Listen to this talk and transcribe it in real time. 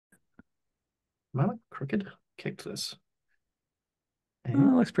Am I like crooked? Kicked this. Oh,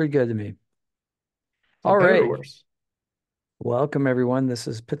 And looks pretty good to me. is that All better or right. worse? Welcome, everyone. This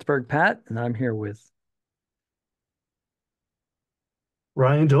is Pittsburgh Pat, and I'm here with.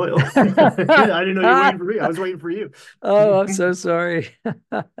 Ryan Doyle. I didn't know you were waiting for me. I was waiting for you. Oh, I'm so sorry.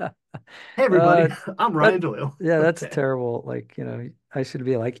 Hey everybody, Uh, I'm that, Ryan Doyle. yeah, that's Okay. terrible. I should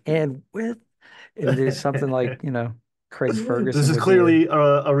be like, and with, and do something like, Craig This Ferguson is would do. clearly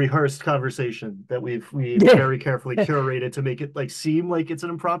a rehearsed conversation that we've Yeah, very carefully curated to make it like seem like it's an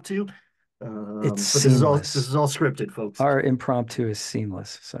impromptu. it's But this seamless. is all scripted, folks. Our impromptu is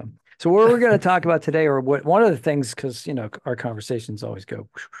seamless. So what we're going to talk about today, or what one of the things, because our conversations always go,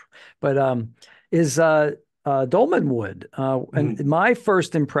 but is Dolmenwood. And Mhm. my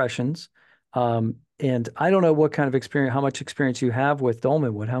first impressions, and I don't know what kind of experience, how much experience you have with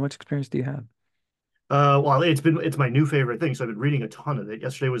Dolmenwood. How much experience do you have? Well, it's my new favorite thing, so I've been reading a ton of it.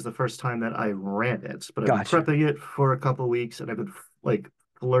 Yesterday was the first time that I ran it, but I've been Gotcha. prepping it for a couple of weeks, and I've been like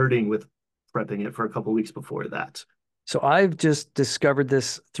flirting with prepping it for a couple of weeks before that. So I've just discovered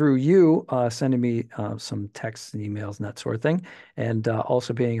this through you sending me some texts and emails and that sort of thing, and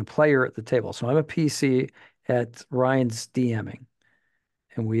also being a player at the table. So I'm a PC at Ryan's DMing,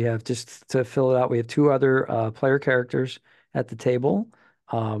 and we have just to fill it out. We have two other player characters at the table.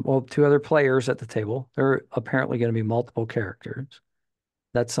 Well, two other players at the table. There are apparently going to be multiple characters.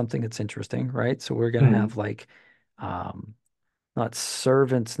 That's something that's interesting, right? So we're going to Mhm. have um, not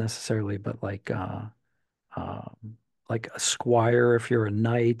servants necessarily, but like a squire if you're a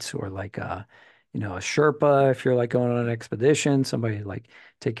knight, or like a Sherpa if you're like going on an expedition, somebody like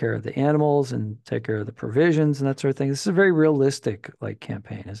take care of the animals and take care of the provisions and that sort of thing. This is a very realistic like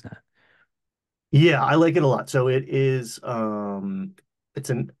campaign, isn't it? Yeah, I like it a lot. So it's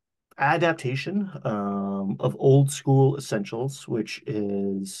an adaptation of Old School Essentials, which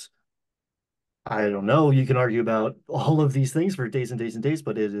is I don't know. You can argue about all of these things for days and days and days,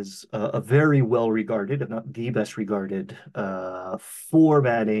 but it is a very well regarded, if not the best regarded,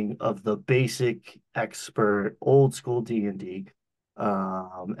 formatting of the basic expert old school D&D.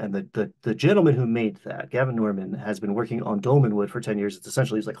 And the gentleman who made that, Gavin Norman, has been working on Dolmenwood for 10 years. It's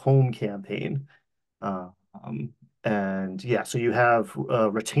essentially his like home campaign. Um, and yeah, so you have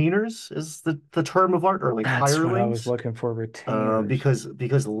retainers is the term of art, or like That's what I was hirelings, looking for, retainers.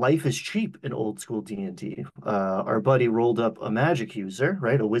 because life is cheap in old school D&D. Our buddy rolled up a magic user,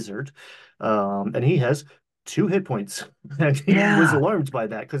 right, a wizard, and he has 2 hit points, and he was Yeah. alarmed by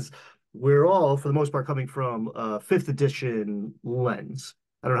that because we're all, for the most part, coming from fifth edition lens.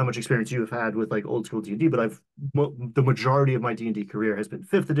 I don't know how much experience you have had with like old school D&D, but the majority of my D&D career has been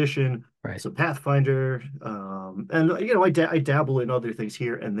fifth edition, Right. so Pathfinder, and I dabble in other things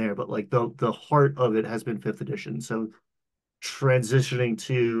here and there, but like the heart of it has been fifth edition. So transitioning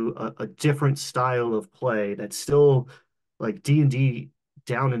to a different style of play that's still like D&D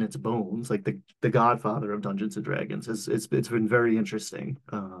down in its bones, like the Godfather of Dungeons and Dragons. It's been very interesting,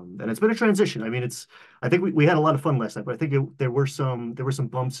 and it's been a transition. I mean, it's I think we had a lot of fun last night, but I think there were some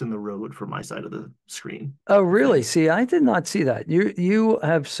bumps in the road for my side of the screen. Oh, We'll say. really? See, I did not see that. You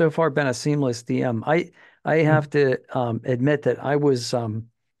have so far been a seamless DM. I have to admit that I was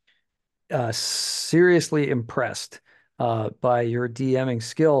seriously impressed by your DMing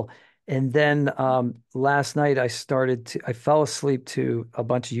skill. And then last night I fell asleep to a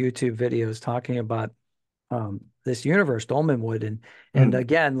bunch of YouTube videos talking about this universe, Dolmenwood, and Mm.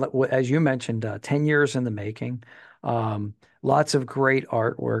 again, as you mentioned, 10 years in the making, um, lots of great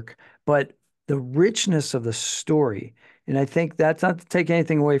artwork, but the richness of the story. And I think that's not to take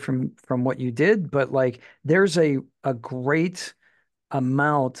anything away from what you did, but like there's a great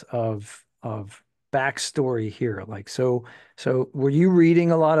amount of backstory here. So were you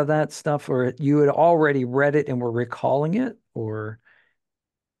reading a lot of that stuff, or you had already read it and were recalling it, or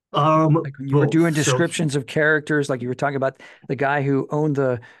like when you were Both. doing So descriptions of characters, like you were talking about the guy who owned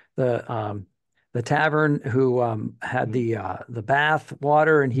the tavern, who had the bath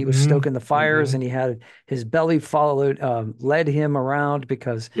water, and he was hmm stoking the fires, and hmm he had his belly followed led him around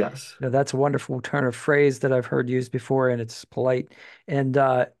because yes. that's a wonderful turn of phrase that I've heard used before, and it's polite. And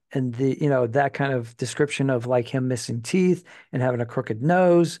the that kind of description of like him missing teeth and having a crooked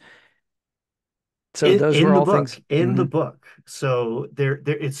nose. So In those in were the all things. book, in the Mhm. book. So there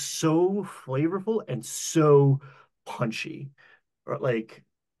it's so flavorful and so punchy. Or like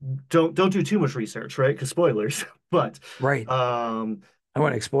don't do too much research, right? Because spoilers. But Right. um I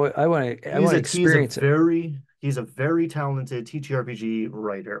want to explore. I he's want to he's a experience it. very talented TTRPG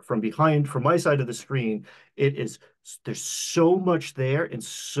writer. From my side of the screen, it is there's so much there and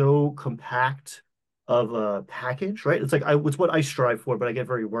so compact of a package, right? It's like it's what I strive for, but I get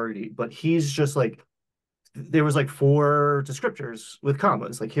very wordy. But he's just like there was like four descriptors with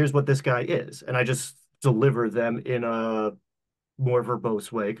commas. Like here's what this guy is, and I just deliver them in a more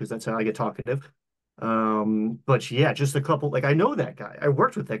verbose way because that's how I get talkative. But yeah, just a couple. Like I know that guy. I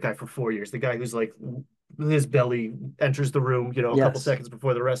worked with that guy for 4 years. The guy who's like his belly enters the room, a couple Yes. seconds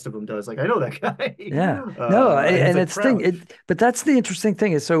before the rest of them does. Like I know that guy. Yeah. No, And he's and like it's thing proud. it but that's the interesting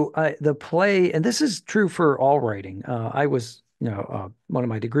thing is so the play, and this is true for all writing. I was, one of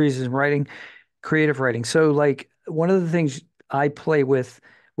my degrees is in writing, creative writing. So like one of the things I play with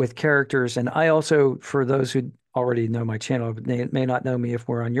characters, and I also, for those who already know my channel, but they may not know me if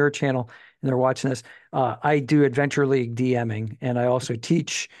we're on your channel and they're watching this, I do Adventure League DMing, and I also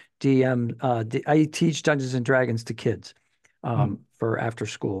teach I teach Dungeons and Dragons to kids Hmm, for after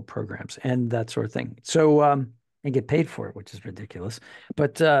school programs and that sort of thing. So and get paid for it, which is ridiculous.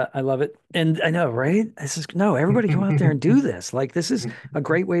 But I love it. And I know, right? This is no, everybody go out there and do this. Like this is a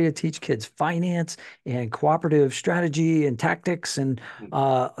great way to teach kids finance and cooperative strategy and tactics and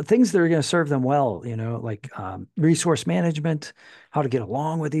things that are going to serve them well, like resource management, how to get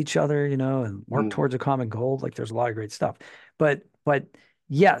along with each other, and work hmm, towards a common goal. Like there's a lot of great stuff. But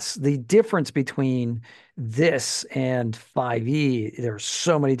yes, the difference between this and 5e, there are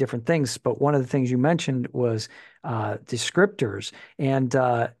so many different things, but one of the things you mentioned was descriptors. And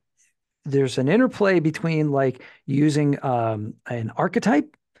there's an interplay between like using an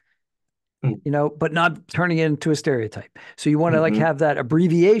archetype, but not turning it into a stereotype. So you want to like hmm, have that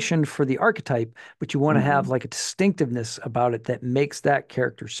abbreviation for the archetype, but you want to have hmm. like a distinctiveness about it that makes that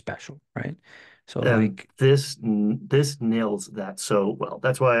character special, right? So And like, this nails that so well.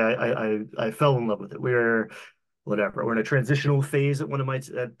 That's why I fell in love with it. We're whatever. We're in a transitional phase at one of my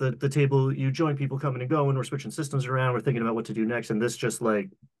at the table. You join people coming and going. We're switching systems around. We're thinking about what to do next. And this just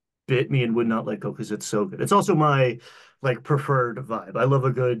like bit me and would not let go because it's so good. It's also my like preferred vibe. I love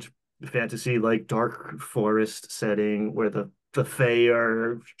a good fantasy like dark forest setting where the Fae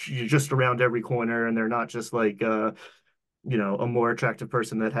are just around every corner and they're not just like a more attractive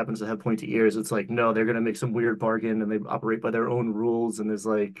person that happens to have pointy ears. It's like, no, they're gonna make some weird bargain and they operate by their own rules and is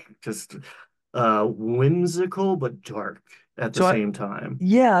like just whimsical but dark at the so I, same time.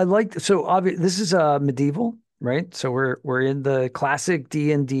 Yeah, I like so obvious. This is medieval, right? So we're in the classic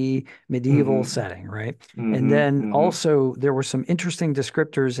D&D medieval Hmm, setting, right? And hmm, then hmm, also there were some interesting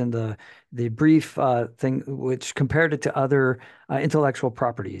descriptors in the brief thing, which compared it to other intellectual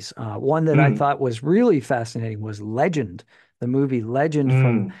properties. One that I hmm, thought was really fascinating was Legend, the movie Legend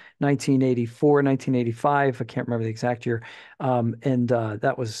from hmm, 1984, 1985. I can't remember the exact year. And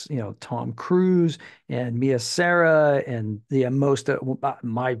that was, Tom Cruise and Mia Sara and the most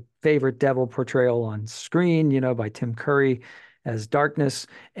my favorite devil portrayal on screen, by Tim Curry as Darkness,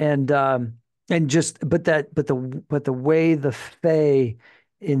 and just but the way the Fae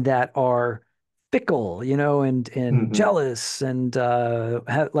in that are fickle, and hmm, jealous and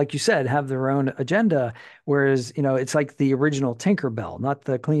like you said, have their own agenda. Whereas, it's like the original Tinkerbell, not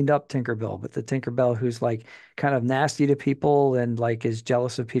the cleaned up Tinkerbell, but the Tinkerbell who's like kind of nasty to people and like is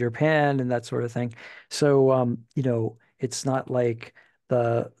jealous of Peter Pan and that sort of thing. So, it's not like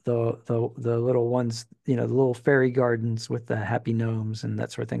the little ones, the little fairy gardens with the happy gnomes and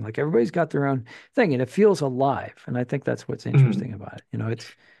that sort of thing. Like everybody's got their own thing, and it feels alive. And I think that's what's hmm. interesting about it.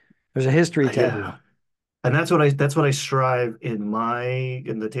 It's there's a history to Yeah. everyone. And that's what I strive in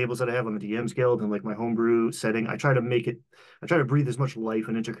the tables that I have on the DM's Guild and like my homebrew setting. I try to breathe as much life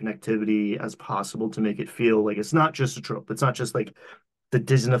and interconnectivity as possible to make it feel like it's not just a trope. It's not just like the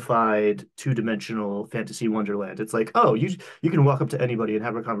Disneyfied two-dimensional fantasy wonderland. It's like, oh, you can walk up to anybody and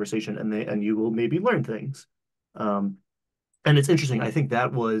have a conversation and you will maybe learn things. Um, and it's interesting. I think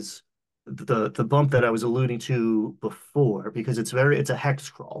that was the bump that I was alluding to before because it's a hex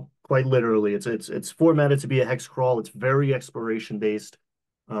crawl. Quite literally, it's formatted to be a hex crawl. It's very exploration based,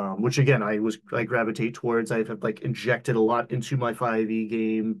 which again I gravitate towards. I've like injected a lot into my 5e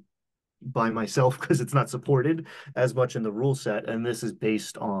game by myself because it's not supported as much in the rule set, and this is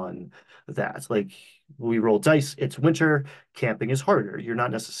based on that. Like we roll dice, it's winter, camping is harder. You're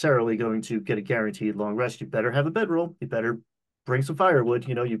not necessarily going to get a guaranteed long rest. You better have a bedroll. You better bring some firewood.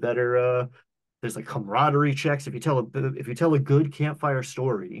 You better there's like camaraderie checks. If you tell a good campfire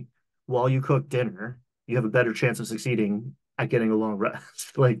story while you cook dinner, you have a better chance of succeeding at getting a long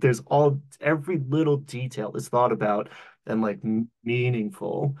rest. Like there's every little detail is thought about and like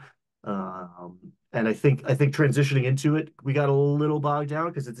meaningful. And I think transitioning into it, we got a little bogged down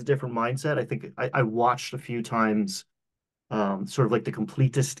because it's a different mindset. I think I watched a few times, sort of like the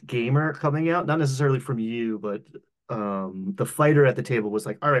completist gamer coming out, not necessarily from you, but the fighter at the table was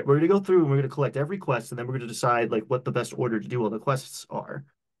like, all right, we're gonna go through and we're gonna collect every quest, and then we're gonna decide like what the best order to do all the quests are.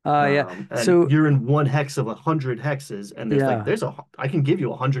 Yeah. And So you're in one hex of 100 hexes, and there's like yeah, there's a I can give you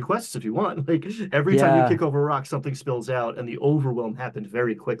 100 quests if you want. Like every time you yeah, kick over a rock, something spills out, and the overwhelm happened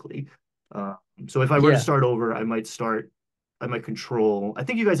very quickly. Uh, so if I were to yeah, start over, I might control. I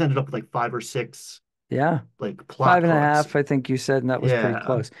think you guys ended up with like 5 or 6 yeah. like plot Five and a points. half, I think you said, and that was pretty Yeah.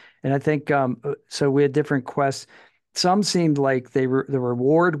 close. And I think so we had different quests. Some seemed like the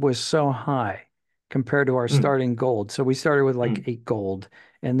reward was so high compared to our Mm, starting gold. So we started with like mm, 8 gold,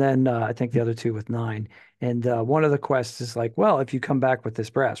 and then I think the other two with 9. And one of the quests is like, well, if you come back with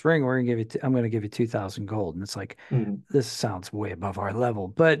this brass ring, we're gonna give you, I'm gonna give you 2,000 gold. And it's like, mm, this sounds way above our level,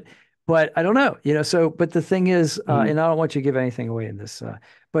 but I don't know, So, but the thing is, mm, and I don't want you to give anything away in this,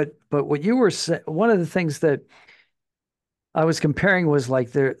 but what you were saying, one of the things that I was comparing was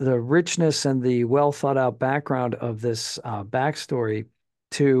like the richness and the well thought out background of this backstory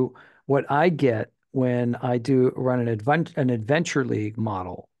to what I get when I do run an adventure league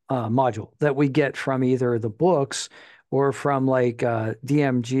module that we get from either the books or from like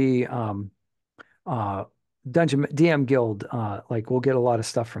DMG uh, Dungeon DM Guild. Like we'll get a lot of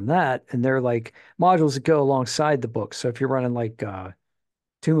stuff from that, and they're like modules that go alongside the books. So if you're running like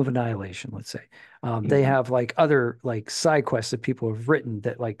Tomb of Annihilation, let's say. They mm, have like other like side quests that people have written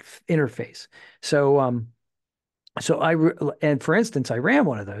that like interface. So and for instance, I ran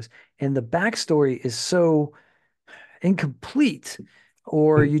one of those, and the backstory is so incomplete,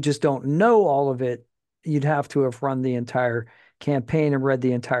 or mm, you just don't know all of it. You'd have to have run the entire campaign and read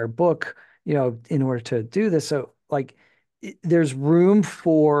the entire book, in order to do this. So, like, there's room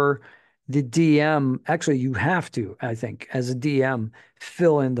for the DM. Actually, you have to, I think, as a DM,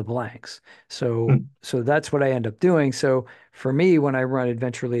 fill in the blanks. So, mm, so that's what I end up doing. So, for me, when I run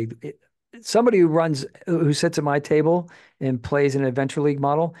Adventure League, somebody who sits at my table and plays an Adventure League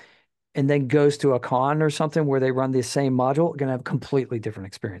model and then goes to a con or something where they run the same module, going to have a completely different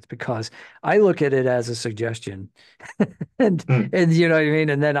experience because I look at it as a suggestion and mm, you know what I mean?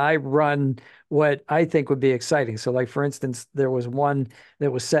 And then I run what I think would be exciting. So like for instance, there was one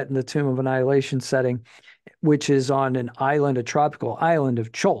that was set in the Tomb of Annihilation setting, which is on an island, a tropical island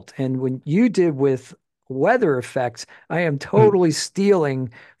of Cholt. And when you did with weather effects, I am mm, totally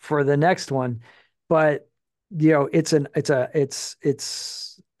stealing for the next one. But it's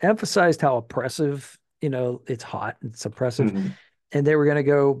emphasized how oppressive, it's hot, it's oppressive. mm, And they were gonna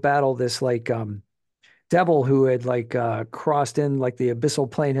go battle this like devil who had like crossed in, like the abyssal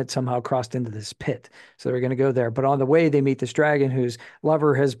plane had somehow crossed into this pit. So they were going to go there. But on the way, they meet this dragon whose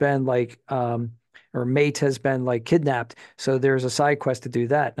lover has been like, or mate has been like kidnapped. So there's a side quest to do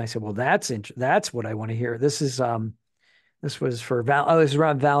that. And I said, well, that's what I want to hear. This was for this is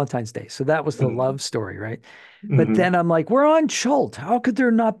around Valentine's Day. So that was the mm, love story, right? But mm, then I'm like, we're on Chult. How could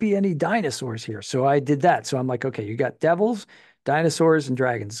there not be any dinosaurs here? So I did that. So I'm like, okay, you got devils, dinosaurs, and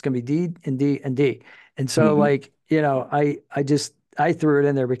dragons. It's gonna be D and D and D. And so mm, like, I threw it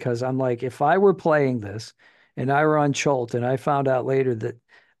in there because I'm like, if I were playing this and I were on Chult and I found out later that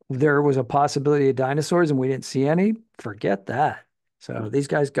there was a possibility of dinosaurs and we didn't see any, forget that. So these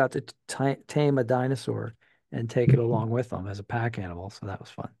guys got to tame a dinosaur and take it mm. along with them as a pack animal. So that was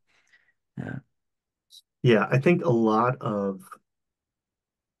fun. Yeah. Yeah, I think a lot of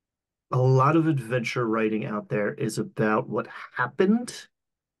adventure writing out there is about what happened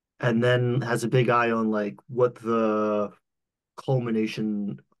and then has a big eye on like what the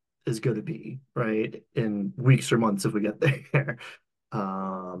culmination is going to be, right? In weeks or months if we get there.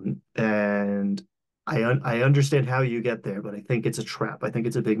 And I understand how you get there, but I think it's a trap. I think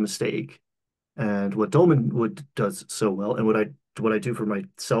it's a big mistake. And what Dolmenwood does so well, and what I do for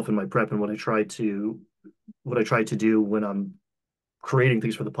myself in my prep, and what I try to do when I'm creating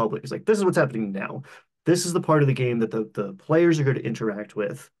things for the public is like this is what's happening now. This is the part of the game that the players are going to interact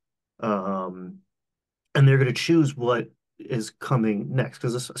with, um, and they're going to choose what is coming next.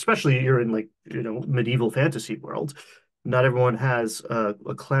 Because especially you're in like medieval fantasy world, not everyone has a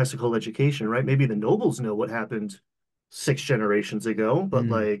classical education, right? Maybe the nobles know what happened 6 generations ago, but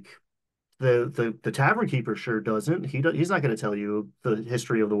Mm. like the tavern keeper sure doesn't. He's not going to tell you the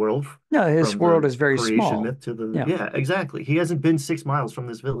history of the world No, his from world the is very creation small. myth to the Yeah. yeah, exactly. He hasn't been 6 miles from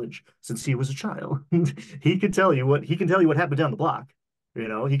this village since he was a child. He can tell you what happened down the block.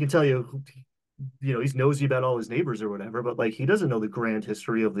 He can tell you he's nosy about all his neighbors or whatever, but like he doesn't know the grand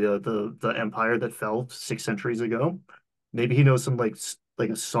history of the empire that fell 6 centuries ago. Maybe he knows some like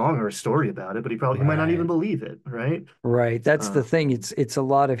a song or a story about it, but he might not even Right. believe it, right? Right. That's the Uh, thing. It's a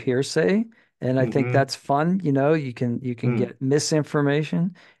lot of hearsay And I think hmm that's fun. You can mm, get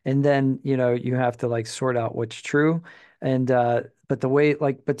misinformation, and then you have to like sort out what's true. And but the way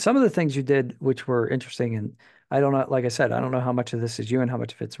but some of the things you did which were interesting, and I don't know, like I said, I don't know how much of this is you and how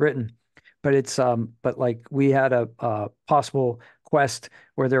much of it's written, but but like we had a possible quest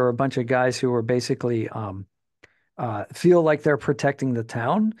where there were a bunch of guys who were basically feel like they're protecting the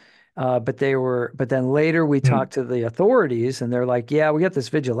town. But then later we mm, talked to the authorities and they're like, yeah, we got this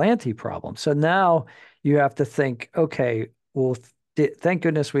vigilante problem. So now you have to think, okay, well, thank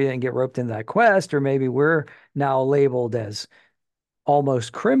goodness we didn't get roped into that quest, or maybe we're now labeled as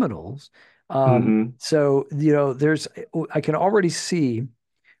almost criminals. hmm So, I can already see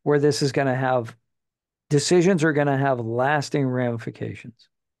where this is going to have decisions are going to have lasting ramifications.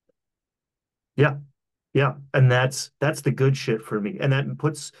 Yeah, yeah, and that's the good shit for me, and that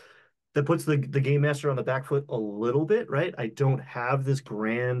puts the game master on the back foot a little bit, right? I don't have this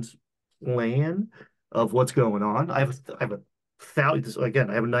grand plan of what's going on. I have a thousand again.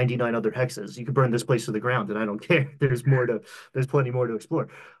 I have 99 other hexes. You could burn this place to the ground, and I don't care. There's plenty more to explore.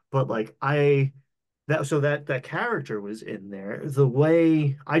 But like that character was in there. The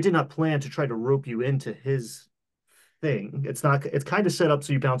way I did not plan to try to rope you into his thing. It's kind of set up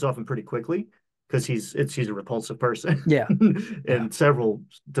so you bounce off him pretty quickly because he's a repulsive person Yeah. Yeah. in several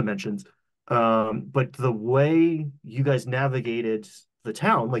dimensions. But the way you guys navigated the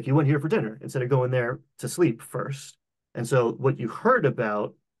town, like you went here for dinner instead of going there to sleep first. And so what you heard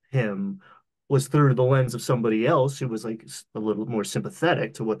about him was through the lens of somebody else who was like a little more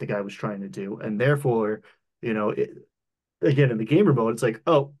sympathetic to what the guy was trying to do. And therefore, you know, it, again in the gamer mode, it's like,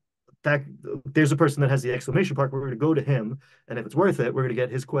 oh, that there's a person that has the exclamation mark. We're going to go to him, and if it's worth it, we're going to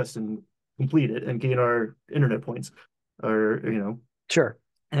get his quest and complete it and gain our internet points, or Sure.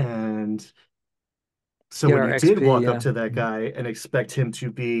 And so Get when our you did XP. walk up Yeah. to that guy and expect him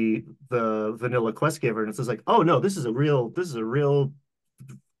to be the vanilla quest giver, and it's just like, oh no, this is a real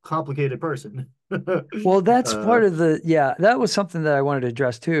complicated person. Well, that's uh, part of yeah, that was something that I wanted to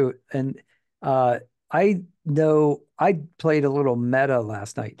address too. And uh, I know I played a little meta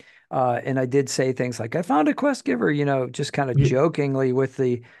last night. And I did say things like, I found a quest giver, just kind of yeah, jokingly with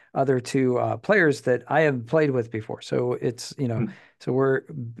the other two players that I haven't played with before. So so we're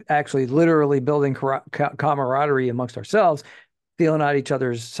actually literally building camaraderie amongst ourselves, feeling out each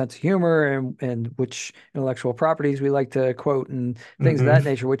other's sense of humor and which intellectual properties we like to quote and things of mm-hmm. that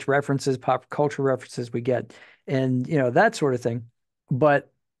nature, which references, pop culture references we get, and that sort of thing.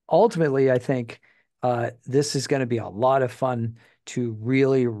 But ultimately, I think this is going to be a lot of fun to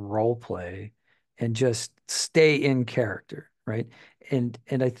really role play and just stay in character, right? And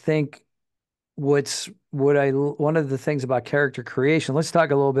I think one of the things about character creation, let's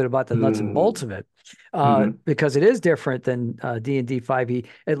talk a little bit about the nuts and bolts Mm-hmm. of it, Mm-hmm. because it is different than D&D 5e.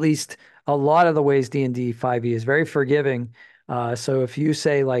 At least a lot of the ways D&D 5e is very forgiving. So if you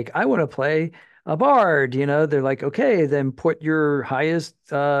say like, I want to play a bard, they're like, okay, then put your highest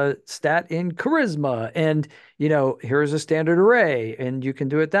stat in charisma, and here's a standard array, and you can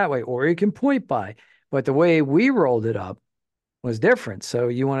do it that way, or you can point by. But the way we rolled it up was different. So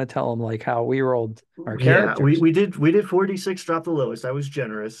you want to tell them like how we rolled our Yeah, we characters. we did we did 46 drop the lowest. I was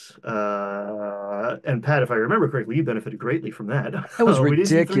generous. And Pat, if I remember correctly, you benefited greatly from that. It was We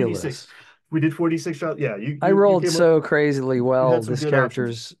didn't do 3d6. ridiculous. We did 46 drop. Yeah, I you rolled came up, so crazily you well. had some This good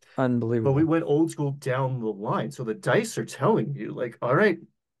options. character's But we unbelievable. went old school down the line. So the dice are telling you, like, all right,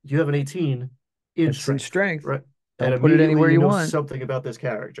 you have an 18 in It's in strength, strength. right? And Don't put it immediately anywhere you you know want. something about this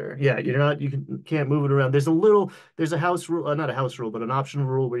character. Yeah, can't move it around. There's a house rule, not a house rule, but an optional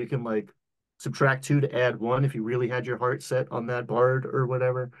rule where you can like subtract two to add one if you really had your heart set on that bard or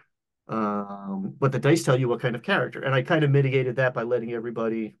whatever. But the dice tell you what kind of character, and I kind of mitigated that by letting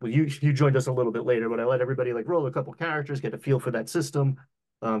everybody. Well, you joined us a little bit later, but I let everybody like roll a couple characters, get a feel for that system.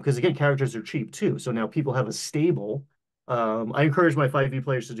 Because again, characters are cheap too, so now people have a stable. I encourage my 5e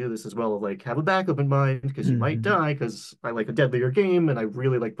players to do this as well. Of like have a backup in mind because you might Hmm. die. Because I like a deadlier game, and I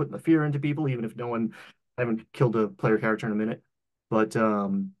really like putting the fear into people, even if no one I haven't killed a player character in a minute. But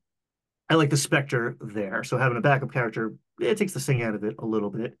I like the specter there. So having a backup character, it takes the sting out of it a little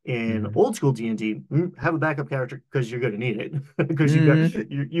bit. In Hmm. old school D&D, have a backup character because you're going to need it because Hmm.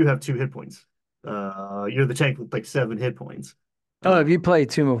 you have 2 hit points. You're the tank with like 7 hit points. Oh, if you Um, play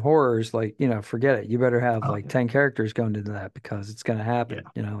Tomb of Horrors, like, forget it. You better have oh like yeah, 10 characters going into that because it's going to yeah, happen.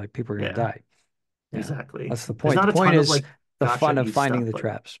 Like people are going to yeah, die. Yeah. exactly. That's the There's point. The not a point ton of is like the fun of gotcha-y finding stuff, the but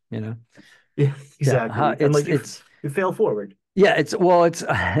traps. yeah, Yeah. exactly. And It's, like it's, you fail forward. yeah,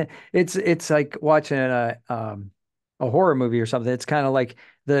 it's it's like watching a horror movie or something. It's kind of like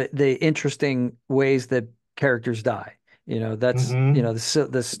the interesting ways that characters die. That's Hmm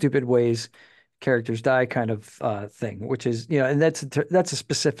the stupid ways. characters die kind of thing, which is, and that's a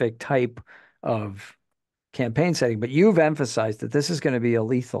specific type of campaign setting. But you've emphasized that this is going to be a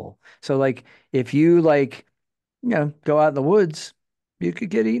lethal. So like if you like, go out in the woods, you could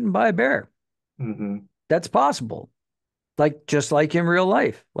get eaten by a bear. Hmm. That's possible. Like just like in real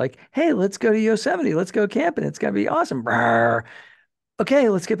life. Like, hey, let's go to Yosemite. Let's go camping. It's gonna be awesome. Brr. Okay,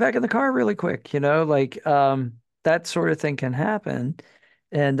 let's get back in the car really quick. Like that sort of thing can happen.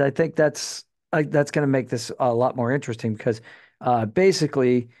 And I think that's going to make this a lot more interesting because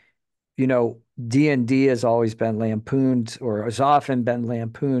basically, D&D has always been lampooned or has often been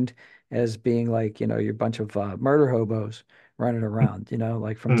lampooned as being like, you're a bunch of murder hobos running around,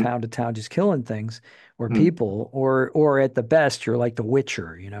 like from Hmm. town to town just killing things or Hmm. people or at the best you're like the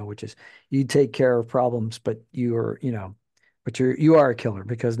Witcher, which is you take care of problems, but you are a killer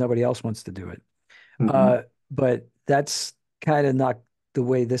because nobody else wants to do it. Hmm. But that's kind of not the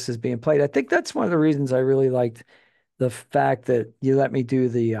way this is being played. I think that's one of the reasons I really liked the fact that you let me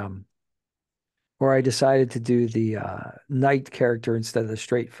do or I decided to do the knight character instead of the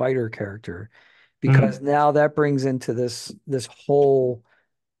straight fighter character, Hmm. because now that brings into this whole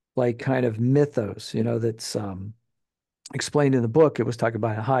like kind of mythos, that's explained in the book. It was talking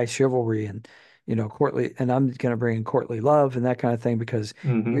about high chivalry and courtly, and I'm going to bring in courtly love and that kind of thing because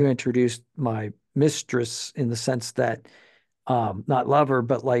you Hmm. introduced my mistress in the sense that not lover,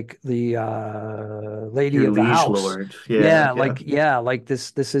 but like the lady Your of the liege house. lord. Yeah, Yeah, yeah. like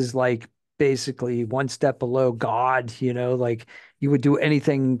this is like basically one step below God, like you would do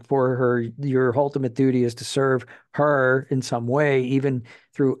anything for her. Your ultimate duty is to serve her in some way, even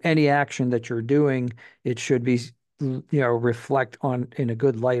through any action that you're doing. It should be, reflect on in a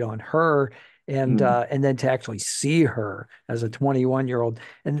good light on her. Mm. And then to actually see her as a 21-year-old.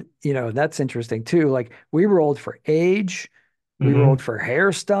 And that's interesting too. Like we rolled for age, we rolled Hmm. for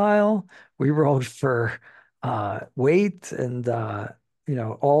hairstyle. We rolled for weight and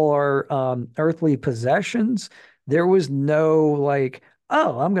all our earthly possessions. There was no like,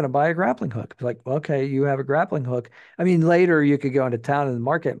 oh, I'm going to buy a grappling hook. Like, well, okay, you have a grappling hook. I mean, later you could go into town in the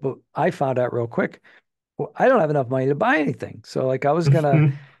market, but I found out real quick, well, I don't have enough money to buy anything. So like, I was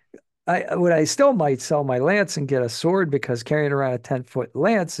gonna, I still might sell my lance and get a sword because carrying around a 10-foot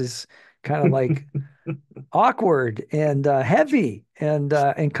lance is kind of like awkward and heavy, and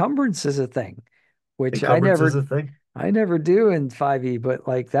encumbrance is a thing, which I Encumbrance is never a thing. I never do in 5e, but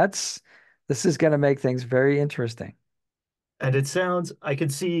like this is going to make things very interesting. And it sounds, I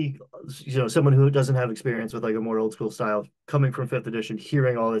could see, someone who doesn't have experience with like a more old school style coming from fifth edition,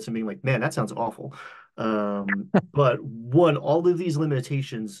 hearing all this and being like, man, that sounds awful. But one, all of these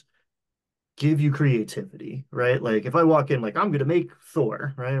limitations give you creativity, right? Like if I walk in, like I'm gonna make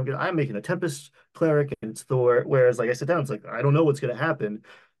Thor, right? I'm making a Tempest cleric and it's Thor. Whereas like I sit down, it's like I don't know what's gonna happen.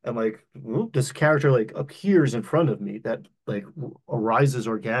 And like whoop, this character like appears in front of me that like arises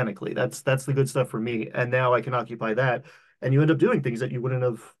organically. That's the good stuff for me. And now I can occupy that, and you end up doing things that you wouldn't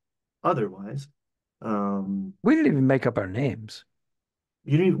have otherwise. Um, We didn't even make up our names.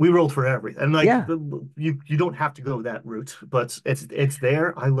 we rolled for everything, and like Yeah, you don't have to go that route, but it's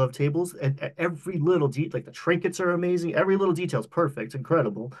there. I love tables, and every little like the trinkets are amazing. Every little detail is perfect,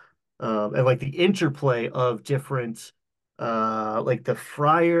 incredible, and like the interplay of different, like the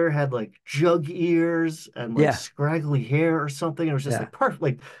friar had like jug ears and like yeah, scraggly hair or something. It was just yeah. like perfect.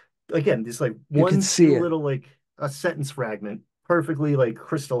 Like again, this like You could one, see two it. little like a sentence fragment, perfectly like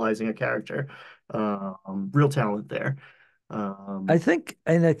crystallizing a character. Real talent there. Um, I think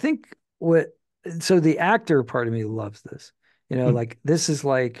so the actor part of me loves this. Like this is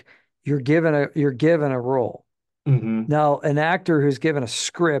like you're given a role. hmm. Now, an actor who's given a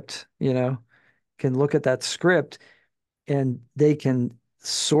script, can look at that script and they can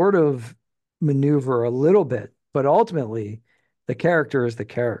sort of maneuver a little bit, but ultimately the character is the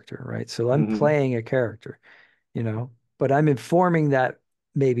character, right? So I'm Hmm. playing a character, you know, but I'm informing that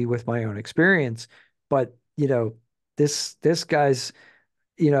maybe with my own experience. But, this guy's,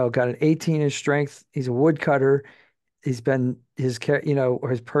 got an 18-inch strength. He's a woodcutter. He's been or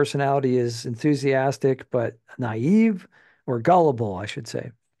his personality is enthusiastic but naive or gullible, I should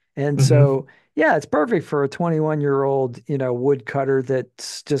say. And Hmm. so, yeah, it's perfect for a 21-year-old, woodcutter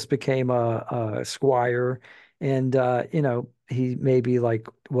that's just became a squire. And he maybe like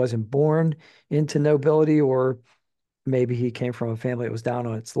wasn't born into nobility, or maybe he came from a family that was down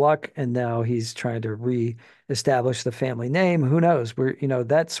on its luck and now he's trying to re-establish the family name. Who knows? We're,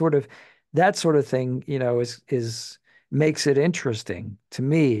 that sort of thing, is makes it interesting to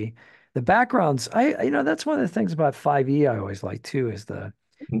me. The backgrounds, that's one of the things about 5e I always like too, is that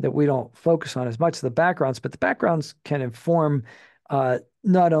we don't focus on as much of the backgrounds, but the backgrounds can inform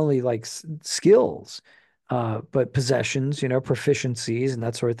not only like skills, but possessions, proficiencies and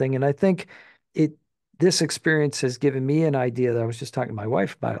that sort of thing. And I think it this experience has given me an idea that I was just talking to my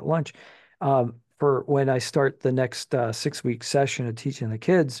wife about at lunch, for when I start the next 6 week session of teaching the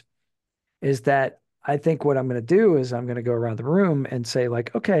kids, is that I think what I'm going to do is I'm going to go around the room and say,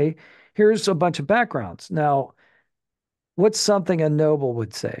 like, okay, here's a bunch of backgrounds. Now, what's something a noble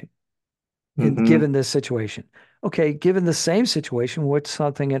would say in Mm-hmm. given this situation? Okay, given the same situation, what's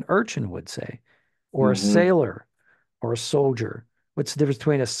something an urchin would say, or a Mm-hmm. sailor, or a soldier? What's the difference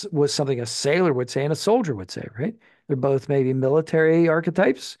between what's something a sailor would say and a soldier would say, right? They're both maybe military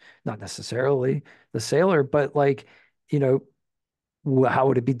archetypes, not necessarily the sailor, but like, you know, how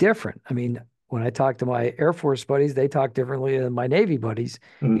would it be different? I mean, when I talk to my Air Force buddies, they talk differently than my Navy buddies.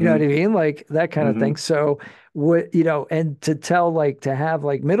 You know what Mm-hmm. I mean? Like that kind of Mm-hmm. thing. So and to have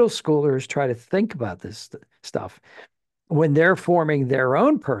like middle schoolers try to think about this stuff when they're forming their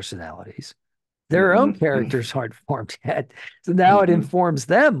own personalities, their own Mm-hmm. characters aren't formed yet. So now it Mm-hmm. informs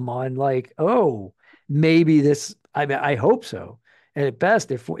them on like, oh, maybe this, I mean, I hope so. And at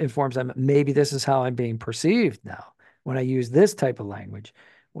best, it informs them, maybe this is how I'm being perceived now when I use this type of language.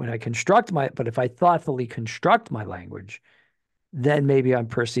 When I construct but if I thoughtfully construct my language, then maybe I'm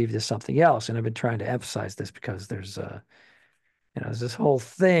perceived as something else. And I've been trying to emphasize this because there's this whole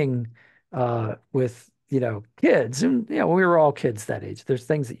thing with kids, and we were all kids that age. There's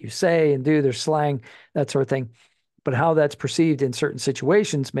things that you say and do, there's slang, that sort of thing, but how that's perceived in certain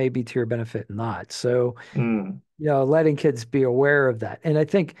situations may be to your benefit and not. So Mm. letting kids be aware of that, and I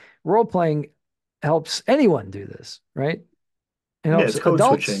think role playing helps anyone do this, right? Yeah, it's code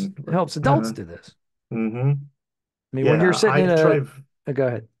switching. It helps adults Uh-huh. do this. Mm-hmm. I mean, when you're Yeah, sitting in go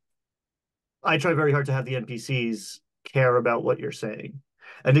ahead. I try very hard to have the NPCs care about what you're saying.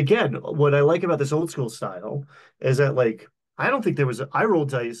 And again, what I like about this old school style is that like I don't think there was I rolled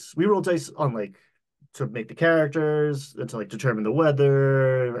dice. We rolled dice on like to make the characters and to like determine the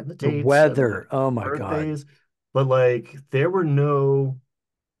weather and the The dates and weather, like oh my God. birthdays. But like there were no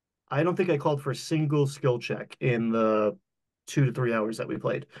I don't think I called for a single skill check in the 2 to 3 hours that we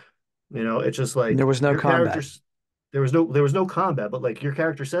played. It's just And like there was no your combat. character's there was no combat, but like your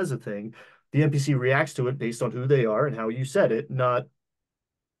character says a thing, the NPC reacts to it based on who they are and how you said it, not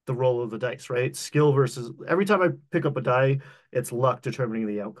the roll of the dice, right? Skill versus every time I pick up a die, it's luck determining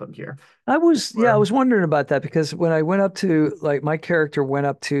the outcome here. I Or was wondering about that because when I went up to, like, my character went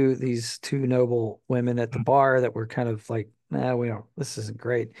up to these two noble women at the bar that were kind of like, nah, this isn't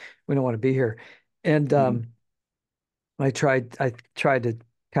great. We don't want to be here. And mm-hmm, I tried to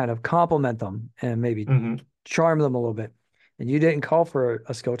kind of compliment them and maybe mm-hmm, charm them a little bit. And you didn't call for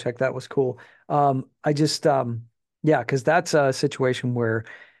a skill check. That was cool. I just Yeah, because that's a situation where,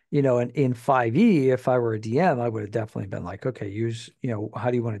 in 5e, if I were a DM, I would have definitely been like, okay, how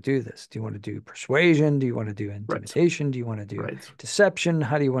do you want to do this? Do you want to do persuasion? Do you want to do right, intimidation? Do you want to do right. deception?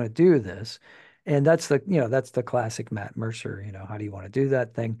 How do you want to do this? And that's the classic Matt Mercer, how do you want to do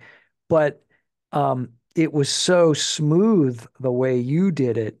that thing? But it was so smooth the way you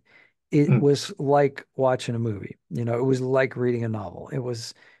did it. It Mm, was like watching a movie. It was like reading a novel. It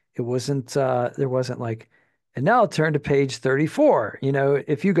wasn't there wasn't like, and now turn to page 34.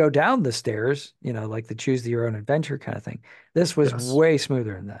 If you go down the stairs, like the choose your own adventure kind of thing. This was yes. way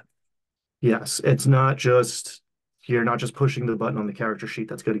smoother than that. Yes. It's not just you're not just pushing the button on the character sheet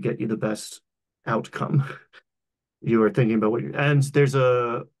that's going to get you the best outcome. You are thinking about and there's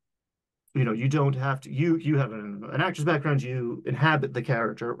you don't have to you have an actor's background, you inhabit the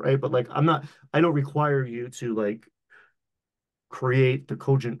character, right? But like I don't require you to like create the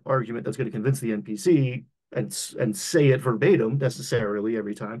cogent argument that's going to convince the NPC and say it verbatim necessarily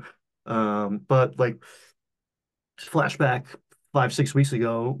every time. But like flashback 5 6 weeks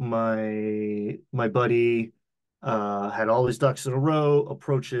ago, my buddy had all his ducks in a row,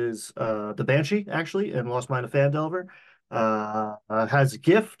 approaches the Banshee actually, and lost mine to Fandelver. Has a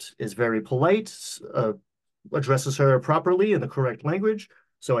gift, is very polite, addresses her properly in the correct language.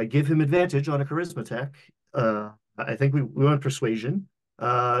 So I give him advantage on a charisma tech. I think we went persuasion.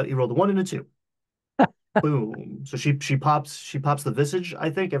 He rolled a 1 and a 2. Boom. So she pops the visage. I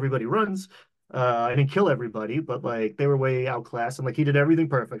think everybody runs. I didn't kill everybody, but like they were way outclassed, and like he did everything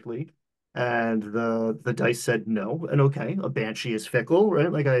perfectly. And the dice said no. And okay, a banshee is fickle,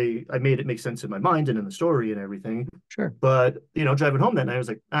 right? Like I made it make sense in my mind and in the story and everything. Sure. But driving home that night, I was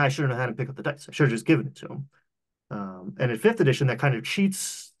like, I shouldn't have had him pick up the dice. I should have just given it to him. And in fifth edition, that kind of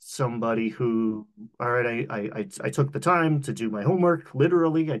cheats somebody who, all right, I took the time to do my homework.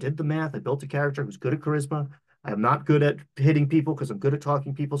 Literally, I did the math. I built a character who's good at charisma. I am not good at hitting people because I'm good at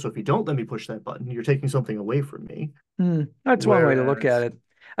talking people. So if you don't let me push that button, you're taking something away from me. That's one way to look at Whereas,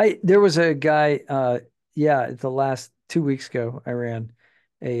 it. There was a guy, yeah, the last 2 weeks ago, I ran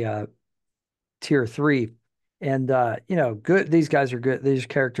a tier three. And good these guys are good. These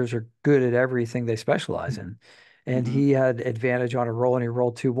characters are good at everything they specialize in. And mhm, he had advantage on a roll and he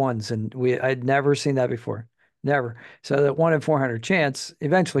rolled two ones. And I'd never seen that before. Never. So that 1 in 400 chance,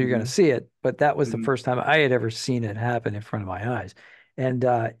 eventually you're going to mhm, see it. But that was the mhm. first time I had ever seen it happen in front of my eyes. And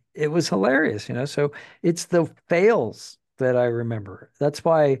it was hilarious. So it's the fails that I remember. That's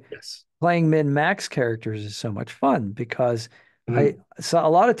why Yes. playing min-max characters is so much fun because I Mhm. saw a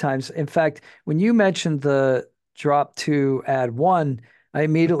lot of times, in fact, when you mentioned the drop two, add one, I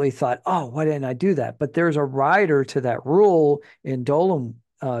immediately thought, oh, why didn't I do that? But there's a rider to that rule in Dolan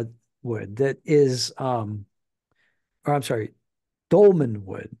wood that is or I'm sorry,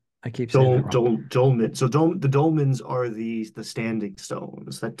 Dolmenwood. I keep saying that wrong. Dolmen. So the dolmens are the standing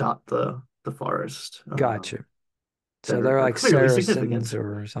stones that dot the forest, Gotcha. that So they're are like clearly Saracens significant.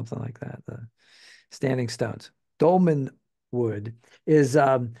 or something like that. The standing stones. Dolmen wood is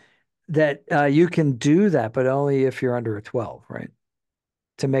that you can do that, but only if you're under a 12, right?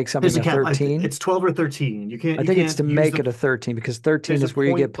 To make There's something a a cap. 13. It's 12 or 13. I You think it's can't to use make the. it a 13 because 13 There's a is where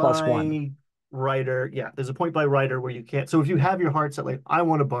you get point plus one. by writer. Yeah, there's a point by writer where you can't. So if you have your heart set like I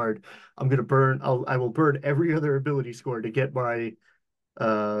want a bard, I'm gonna burn. I will burn every other ability score to get my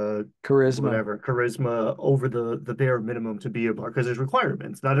Charisma, whatever charisma over the bare minimum to be a bard because there's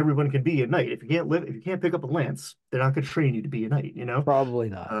requirements. Not everyone can be a knight. If you can't pick up a lance, they're not going to train you to be a knight, you know. probably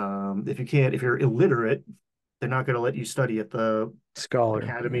not. If you're illiterate, they're not going to let you study at the Scholar,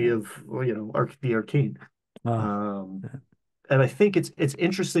 Academy yeah. of, the Arcane. Uh, um and I think it's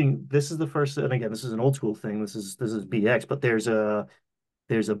interesting. This is the first, and again, this is an old school thing. This is BX, but there's a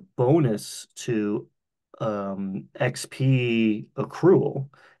bonus to XP accrual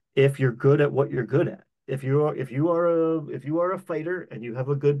if you're good at what you're good at. If you are a fighter and you have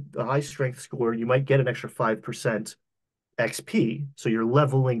a high strength score, you might get an extra 5% XP. So you're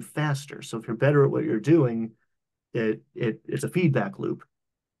leveling faster. So if you're better at what you're doing, it's a feedback loop,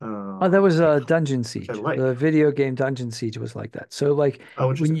 oh, that was which, Dungeon which I Siege. like. The video game Dungeon Siege was like that. So like Oh,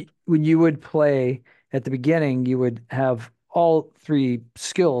 when interesting. you would play at the beginning, you would have all three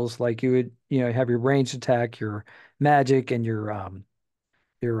skills. Like you would, have your ranged attack, your magic, and your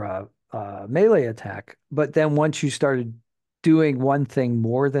melee attack. But then once you started doing one thing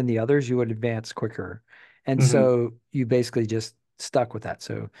more than the others, you would advance quicker. And Hmm. so you basically just stuck with that.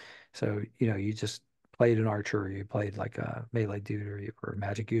 So you just played an archer, or you played like a melee dude, or you were a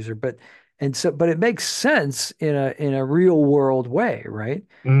magic user. But it makes sense in a real world way, right?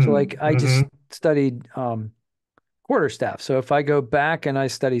 So like I just Hmm. studied quarterstaff. So if I go back and I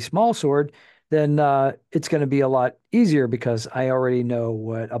study small sword, then it's going to be a lot easier because I already know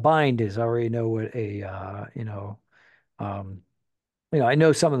what a bind is. I already know what um, I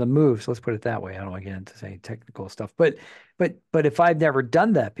know some of the moves. Let's put it that way. I don't want to get into any technical stuff, but if I've never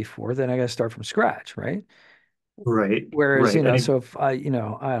done that before, then I got to start from scratch, right? Right, Whereas, right. And so if I don't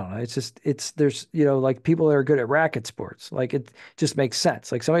know, there's, like people that are good at racket sports, like it just makes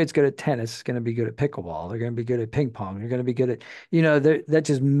sense. Like somebody that's good at tennis is going to be good at pickleball. They're going to be good at ping pong. They're going to be good at, that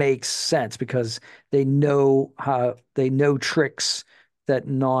just makes sense because they know tricks that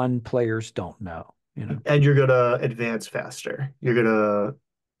non-players don't know. and you're gonna advance faster. You're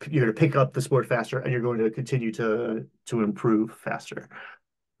gonna pick up the sport faster, and you're going to continue to improve faster.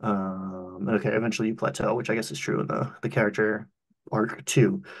 Okay, eventually you plateau, which I guess is true in the character arc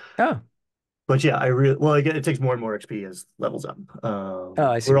too. Oh, But yeah, I really well, again, it takes more and more XP as levels up. oh,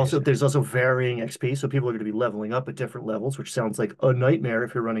 I see We're what you're also saying. There's also varying XP, so people are going to be leveling up at different levels, which sounds like a nightmare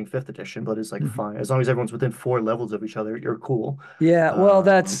if you're running fifth edition, but it's like Mhm. fine as long as everyone's within 4 levels of each other, you're cool. Yeah, well,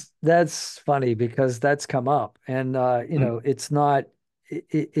 Um, that's funny because that's come up, and mm, it's not.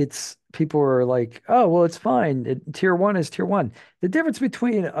 It's people are like, oh, well, it's fine. Tier one is tier one. The difference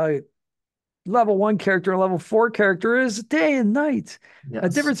between a level one character and level four character is day and night. A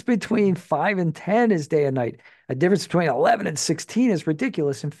yes. difference between 5 and 10 is day and night. A difference between 11 and 16 is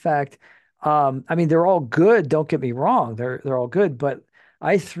ridiculous. In fact, I mean, they're all good. Don't get me wrong. They're all good, but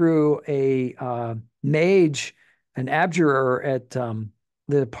I threw a mage, an abjurer at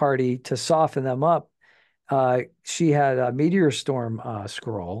the party to soften them up. She had a meteor storm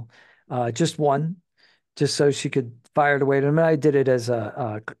scroll, just one, just so she could fire it away at him. And I did it as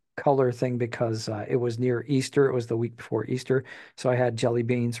a color thing because it was near Easter. It was the week before Easter. So I had jelly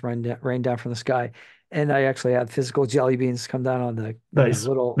beans rain down from the sky. And I actually had physical jelly beans come down on the, Nice.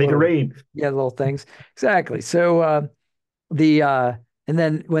 little, Make it little, rain. yeah, little things. Exactly. So the And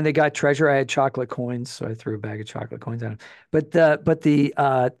then when they got treasure, I had chocolate coins, so I threw a bag of chocolate coins at them. But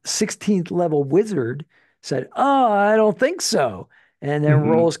the 16th level wizard said, "Oh, I don't think so." And then Hmm.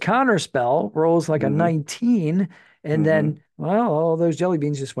 rolls counterspell, rolls like a Hmm. 19, and then Hmm. well, all those jelly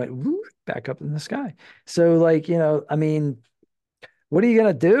beans just went whoop, back up in the sky. So like, I mean, what are you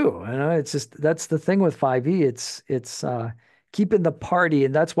gonna do? It's just that's the thing with 5e. It's keeping the party,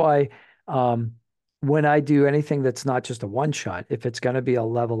 and that's why um when I do anything that's not just a one shot, if it's gonna be a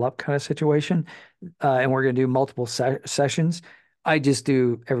level up kind of situation, and we're gonna do multiple sessions, I just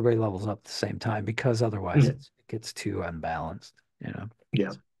do everybody levels up at the same time because otherwise Yeah. it gets too unbalanced, you know.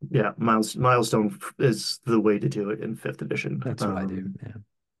 Yeah. Yeah. Milestone is the way to do it in fifth edition. That's what I do. Yeah.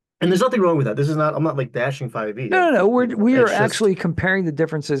 And there's nothing wrong with that. This is not, I'm not like bashing 5e. No, no, no. We are It's just, actually comparing the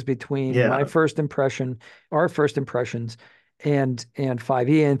differences between my yeah. first impression, our first impressions, and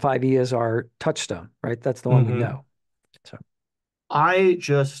 5e, and 5e is our touchstone, right? That's the one we Hmm. know. So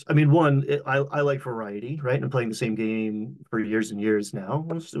I mean, one, I like variety, right? And playing the same game for years and years now.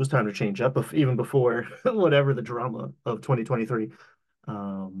 It was time to change up, even before whatever the drama of 2023.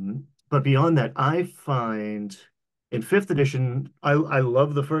 But beyond that, I find in fifth edition, I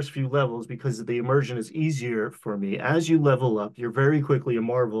love the first few levels because the immersion is easier for me. As you level up, you're very quickly a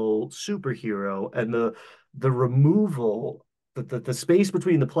Marvel superhero, and the removal, the space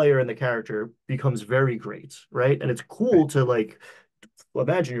between the player and the character becomes very great, right? And it's right. cool to like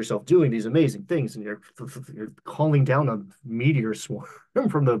imagine yourself doing these amazing things, and you're calling down a meteor swarm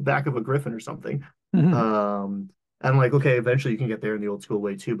from the back of a griffin or something. Mhm. Um, and like, okay, eventually you can get there in the old school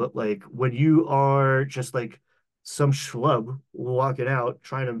way too. But like when you are just like some schlub walking out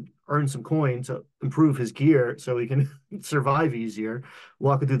trying to earn some coin to improve his gear so he can survive easier,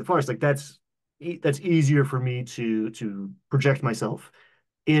 walking through the forest, like that's easier for me to project myself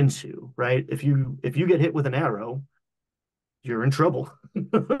into, right? If you get hit with an arrow, you're in trouble,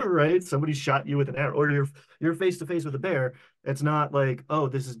 right? Somebody shot you with an arrow, or you're face to face with a bear. It's not like, oh,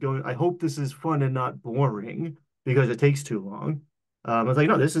 this is going. I hope this is fun and not boring because it takes too long. It's like,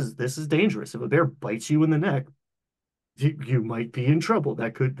 no, this is dangerous. If a bear bites you in the neck, you might be in trouble.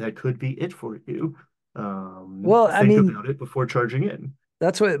 That could be it for you. Well, I Think mean, about it before charging in.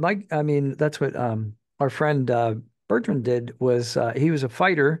 that's what our friend Bertrand did was he was a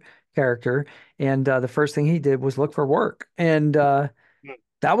fighter character, and the first thing he did was look for work, and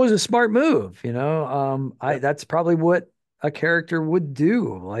that was a smart move, you know. I Yep. That's probably what a character would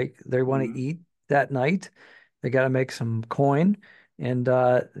do. Like they want to Mhm. eat that night, they got to make some coin, and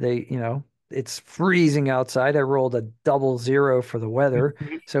it's freezing outside. I rolled a double zero for the weather,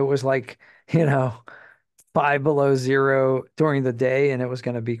 so it was like, you know, 5 below 0 during the day, and it was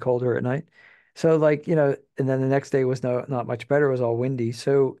going to be colder at night. So like, and then the next day was not much better. It was all windy.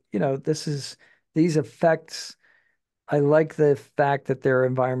 So, these effects. I like the fact that there are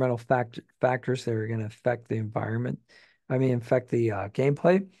environmental factors that are going to affect the environment. I mean, affect the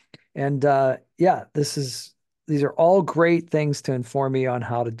gameplay. And yeah, these are all great things to inform me on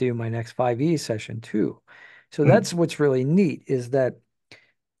how to do my next 5e session too. So that's what's really neat is that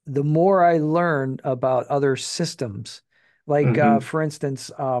the more I learn about other systems, like Mhm. for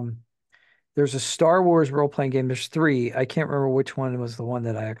instance, there's a Star Wars role-playing game. There's three. I can't remember which one was the one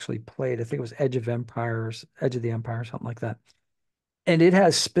that I actually played. I think it was Edge of the Empire, something like that. And it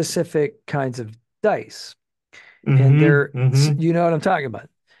has specific kinds of dice, and Mhm. Mhm. you know what I'm talking about.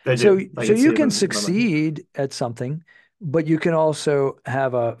 I So, do. I so can see you him can in my mind. succeed at something, but you can also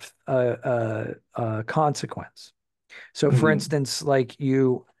have a consequence. So, for Mhm. instance, like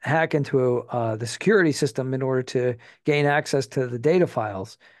you hack into the security system in order to gain access to the data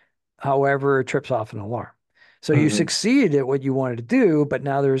files. However, it trips off an alarm. So you Mhm. succeeded at what you wanted to do, but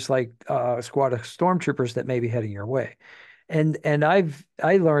now there's like a squad of stormtroopers that may be heading your way. And I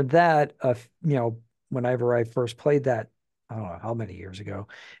learned that whenever I first played that, I don't know how many years ago,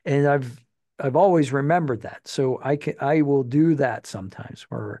 and I've always remembered that. So I will do that sometimes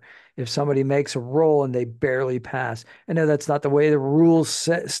where if somebody makes a roll and they barely pass, I know that's not the way the rules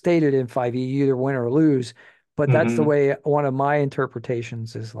stated in 5e, you either win or lose, but that's the Mhm. way one of my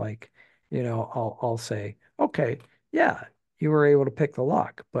interpretations is like, I'll say, okay, yeah, you were able to pick the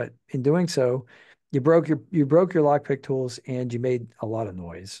lock, but in doing so, you broke your lockpick tools and you made a lot of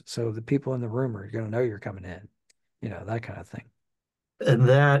noise. So the people in the room are going to know you're coming in, that kind of thing. And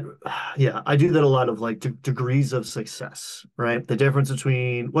that, yeah, I do that a lot of like degrees of success, right? The difference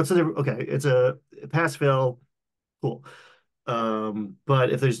between what's the difference? Okay, it's a pass fail, cool.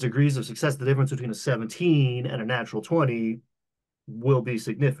 But if there's degrees of success, the difference between a 17 and a natural 20 will be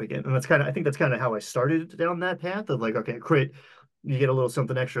significant. And I think that's kind of how I started down that path of like, okay, crit, you get a little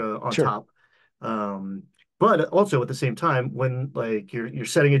something extra on Sure. top. Um, But also at the same time, when like you're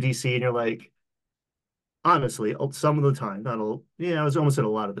setting a DC and you're like, honestly, some of the time, not all, yeah, I was almost at a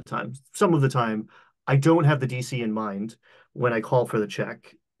lot of the time. Some of the time, I don't have the DC in mind when I call for the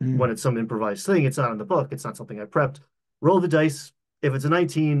check. When Mm. it's some improvised thing, it's not in the book, it's not something I prepped. Roll the dice. If it's a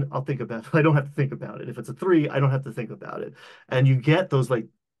 19, I'll think about it. I don't have to think about it. If it's a three, I don't have to think about it. And you get those like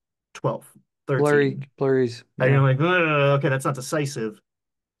 12, Blurry, 13, blurries. and you're Yeah. like, okay, that's not decisive.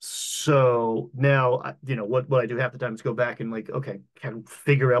 So now, what I do half the time is go back and like, okay, can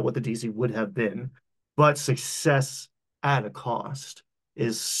figure out what the DC would have been. But success at a cost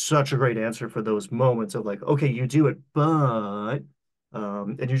is such a great answer for those moments of like, okay, you do it, but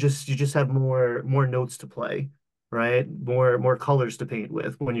and you just have more notes to play, right? More colors to paint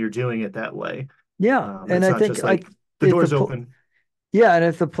with when you're doing it that way. Yeah. And It's I not think just like the if the door's open. yeah, and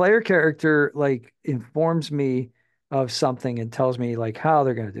if the player character like informs me of something and tells me like how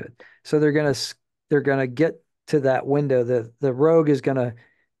they're going to do it. So they're going to get to that window. The rogue is going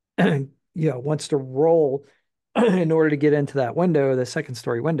to wants to roll in order to get into that window, the second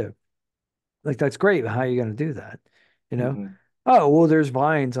story window. Like that's great. How are you going to do that? You know? Mhm. Oh, well, there's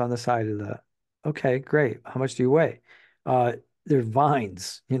vines on the side of the. Okay, great. How much do you weigh? Uh, there's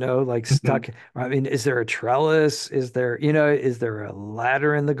vines, like stuck. I mean, is there a trellis? Is there a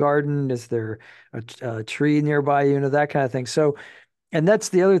ladder in the garden? Is there a tree nearby? That kind of thing. So, and that's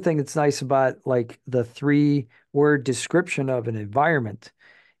the other thing that's nice about like the 3-word description of an environment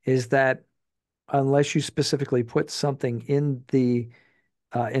is that unless you specifically put something in the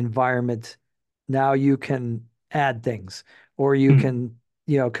environment, now you can add things or you Mhm. can,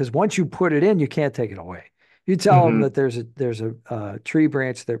 because once you put it in, you can't take it away. You tell them Mhm. that there's a tree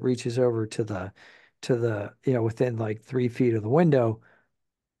branch that reaches over within like 3 feet of the window.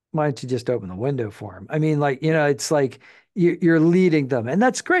 Why don't you just open the window for them? I mean, like, it's like you're leading them, and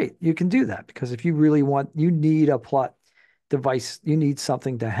that's great. You can do that because if you really want, you need a plot device, you need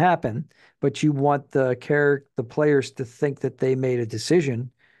something to happen, but you want the players to think that they made a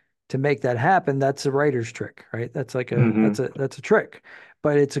decision to make that happen. That's a writer's trick, right? That's like a that's Mhm. a that's a trick,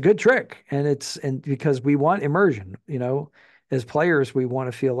 but it's a good trick, and because we want immersion, as players, we want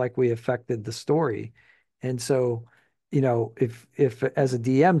to feel like we affected the story, and so, if as a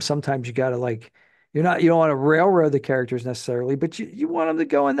DM, sometimes you got to like. You don't want to railroad the characters necessarily, but you want them to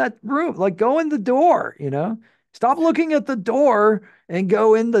go in that room, like go in the door. Stop looking at the door and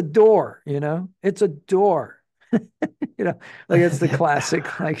go in the door. It's a door. you know, like it's the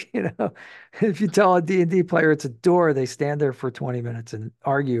classic, like, if you tell a D&D player it's a door, they stand there for 20 minutes and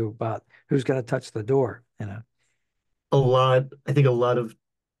argue about who's going to touch the door. I think a lot of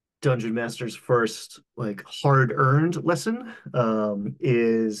Dungeon Master's first like hard-earned lesson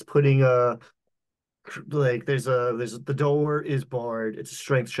is putting a like there's the door is barred. It's a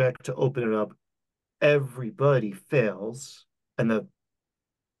strength check to open it up. Everybody fails, and the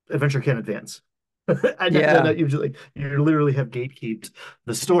adventure can't advance. And Yeah. then you just like you literally have gatekeeped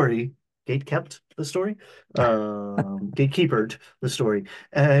the story, gate kept the story, gatekeepered the story,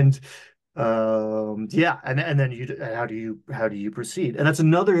 and yeah, and then how do you proceed? And that's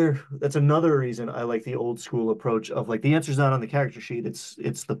another reason I like the old school approach of like the answer's not on the character sheet.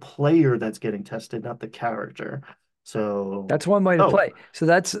 It's the player that's getting tested, not the character. So, That's one way to oh, play. So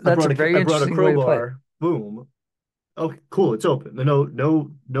that's I that's a brought a very I brought a interesting way to play it. crowbar. Boom. Okay, cool. It's open.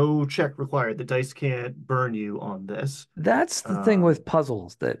 No check required. The dice can't burn you on this. That's the thing Um, with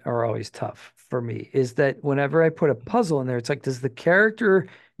puzzles that are always tough for me is that whenever I put a puzzle in there, it's like, does the character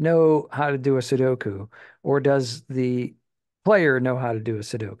know how to do a Sudoku, or does the player know how to do a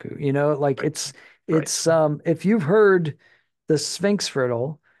Sudoku? Like right, it's right. it's if you've heard the Sphinx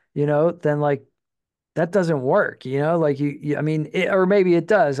riddle, then like that doesn't work, like I mean, or maybe it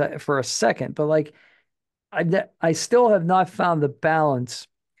does for a second, but like I still have not found the balance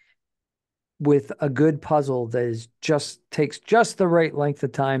with a good puzzle that is just takes just the right length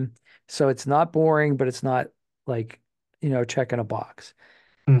of time. So it's not boring, but it's not like, checking a box.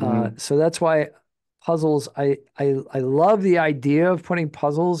 Hmm. So that's why puzzles, I love the idea of putting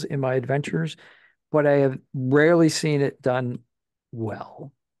puzzles in my adventures, but I have rarely seen it done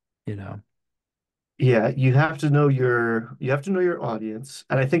well, you know. Yeah, you have to know your audience,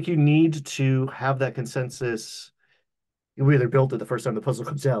 and I think you need to have that consensus. You either build it the first time the puzzle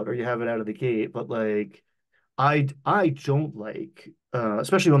comes out, or you have it out of the gate. But like, I don't like,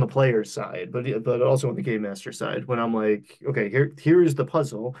 especially on the player side, but also on the game master side, when I'm like, okay, here's the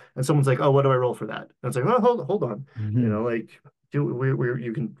puzzle, and someone's like, oh, what do I roll for that? And it's like, oh, hold on, Mhm. like,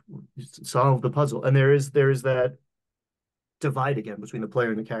 you can solve the puzzle, and there is that divide again between the player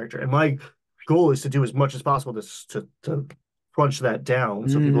and the character, and my goal is to do as much as possible to crunch that down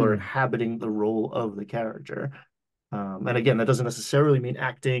so people are Mm. inhabiting the role of the character. And again, that doesn't necessarily mean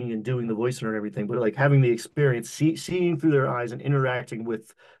acting and doing the voice and everything, but like having the experience, seeing through their eyes and interacting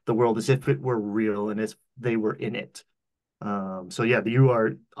with the world as if it were real and as they were in it. So yeah,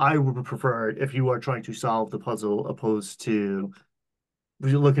 I would prefer if you are trying to solve the puzzle opposed to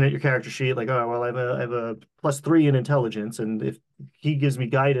you're looking at your character sheet, like, oh, well, I have a +3 in intelligence, and if he gives me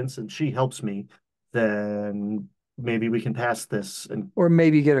guidance and she helps me, then maybe we can pass this and Or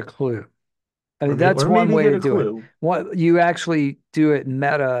maybe get a clue. I mean, that's or one maybe way get to a do it. clue. What you actually do it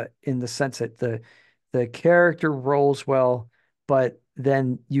meta in the sense that the character rolls well, but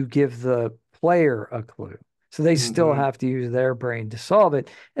then you give the player a clue. So they still Hmm. have to use their brain to solve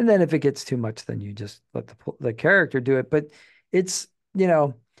it. And then if it gets too much, then you just let the character do it. But it's, you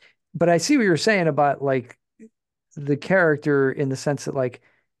know, but I see what you're saying about like the character in the sense that like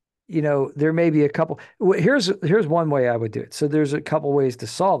there may be a couple. Here's one way I would do it. So there's a couple ways to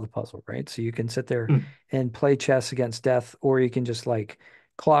solve the puzzle, right? So you can sit there and play chess against death, or you can just like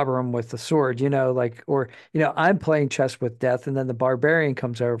clobber him with the sword, like, or, I'm playing chess with death, and then the barbarian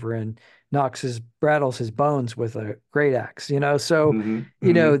comes over and rattles his bones with a great axe, So, Hmm.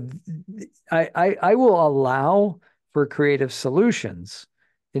 you Hmm. know, I will allow for creative solutions,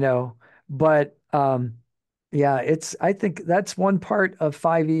 but, yeah, I think that's one part of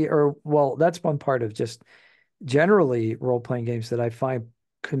 5e, or well, that's one part of just generally role-playing games that I find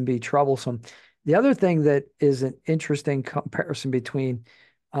can be troublesome. The other thing that is an interesting comparison between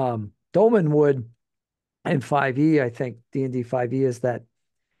Dolmenwood and 5e, I think D&D 5e, is that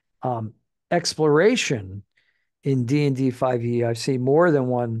um, exploration in D&D 5e. I've seen more than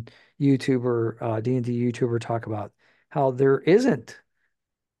one D&D YouTuber talk about how there isn't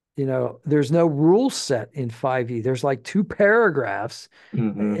there's no rule set in 5e. There's like two paragraphs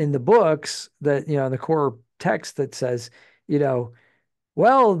Hmm. in the books that, the core text that says, you know,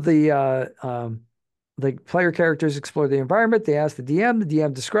 well, the player characters explore the environment, they ask the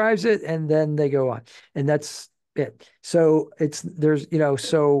DM describes it, and then they go on. And that's it. So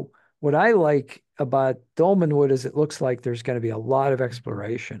so what I like about Dolmenwood is it looks like there's going to be a lot of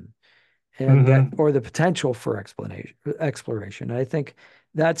exploration and that Hmm. or the potential for exploration. And I think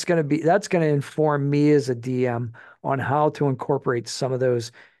that's going to inform me as a DM on how to incorporate some of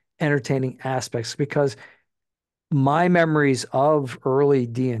those entertaining aspects because my memories of early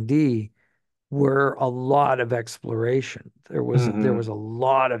D&D were a lot of exploration. There was Hmm. a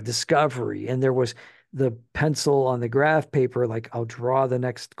lot of discovery, and there was the pencil on the graph paper, like I'll draw the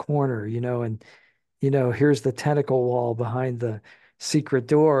next corner, and here's the tentacle wall behind the secret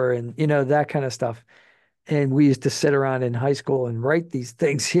door, and that kind of stuff. And we used to sit around in high school and write these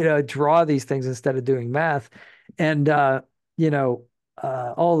things, draw these things instead of doing math. And, you know,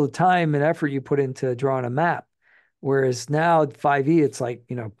 all the time and effort you put into drawing a map. Whereas now at 5e, it's like,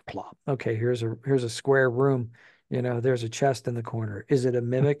 plop. Okay, here's a square room. There's a chest in the corner. Is it a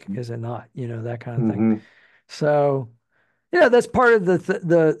mimic? Is it not? That kind of thing. Hmm. So, that's part of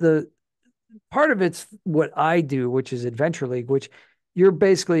the part of it's what I do, which is Adventure League, which you're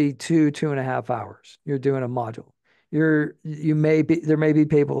basically 2.5 hours. You're doing a module. There may be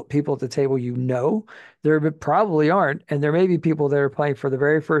people at the table there probably aren't, and there may be people that are playing for the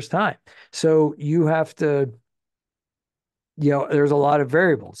very first time. So you have to, there's a lot of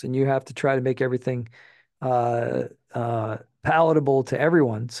variables, and you have to try to make everything uh, palatable to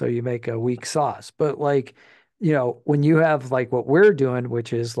everyone. So you make a weak sauce. But like, when you have like what we're doing,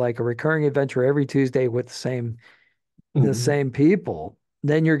 which is like a recurring adventure every Tuesday with the Hmm. same people,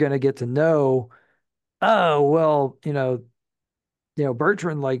 then you're going to get to know, oh, well,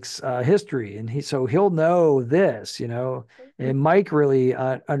 Bertrand likes history, and he'll know this, and Mike really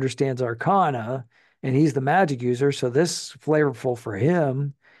understands Arcana, and he's the magic user, so this flavorful for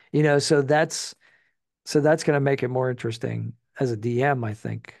him, so that's going to make it more interesting as a DM, I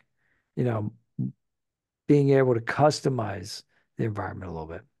think, you know, being able to customize the environment a little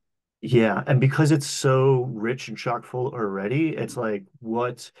bit. Yeah, and because it's so rich and chock full already, it's like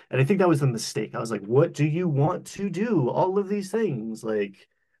what, and I think that was the mistake. I was like, what do you want to do? All of these things, like,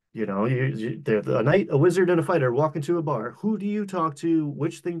 they're a knight, a wizard, and a fighter walk into a bar. Who do you talk to?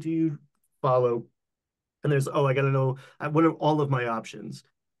 Which thing do you follow? And I got to know what are all of my options.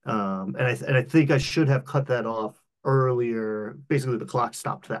 And I think I should have cut that off earlier. Basically, the clock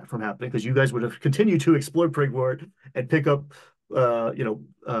stopped that from happening because you guys would have continued to explore Prigwort and pick up,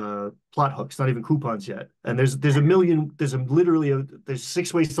 plot hooks, not even coupons yet. And there's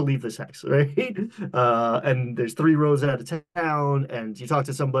 6 ways to leave this hex, right? And there's 3 rows out of town, and you talk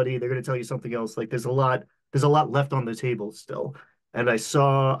to somebody, they're going to tell you something else. Like there's a lot left on the table still. and I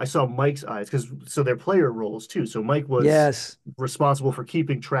saw Mike's eyes because so they're player roles too. So Mike was Yes. responsible for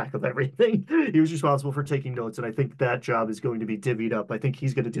keeping track of everything. He was responsible for taking notes, and I think that job is going to be divvied up. I think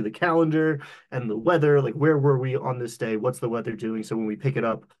he's going to do the calendar and the weather, like where were we on this day? What's the weather doing? So when we pick it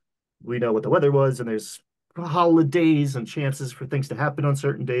up, we know what the weather was, and there's holidays and chances for things to happen on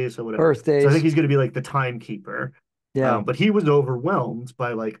certain days or whatever. So I think Birthdays. he's going to be like the timekeeper. Yeah. But he was overwhelmed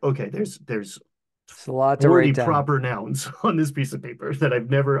by like, okay, there's It's a lot to 40 write down. proper nouns on this piece of paper that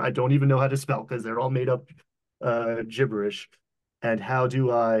I don't even know how to spell because they're all made up gibberish. And how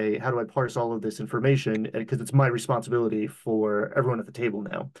do I parse all of this information? Because it's my responsibility for everyone at the table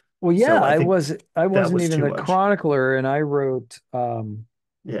now. Well, yeah, So I think I that wasn't was even too the much. chronicler and I wrote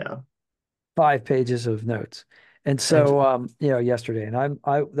 5 pages of notes. And And so yesterday and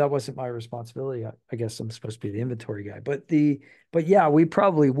I that wasn't my responsibility. I guess I'm supposed to be the inventory guy. But yeah, we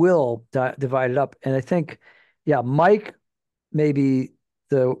probably will divide it up. And I think yeah, Mike maybe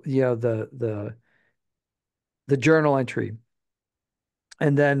the journal entry.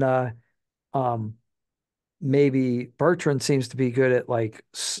 And then um maybe Bertrand seems to be good at like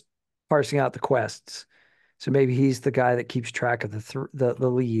parsing out the quests. So maybe he's the guy that keeps track of the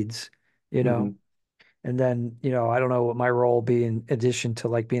leads, you know. mhm, And then, I don't know what my role will be in addition to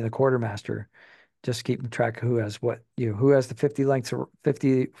like being the quartermaster, just keeping track of who has what, who has the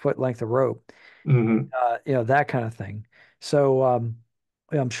 50 foot length of rope, mhm. that kind of thing. So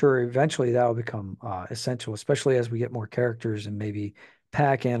I'm sure eventually that will become essential, especially as we get more characters and maybe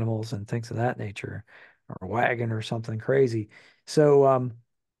pack animals and things of that nature, or a wagon or something crazy. So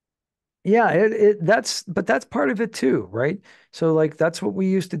yeah, but that's part of it too, right? So like that's what we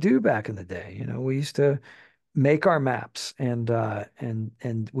used to do back in the day. We used to make our maps and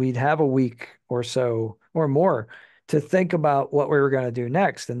we'd have a week or so or more to think about what we were going to do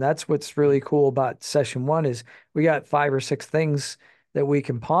next. And that's what's really cool about session one is we got 5 or 6 things that we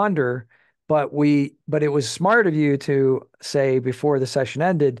can ponder, but it was smart of you to say before the session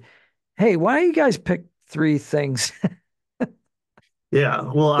ended, hey, why don't you guys pick 3 things Yeah.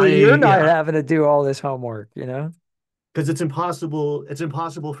 Well, so you're not yeah, having to do all this homework? because it's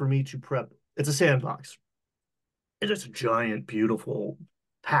impossible for me to prep. It's a sandbox. It's just a giant, beautiful,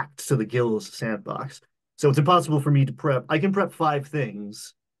 packed to the gills sandbox. So it's impossible for me to prep. I can prep 5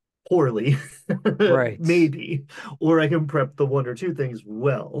 things poorly, Right. maybe, or I can prep the 1 or 2 things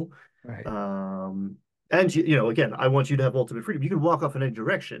well. Right. Um, and again, I want you to have ultimate freedom. You can walk off in any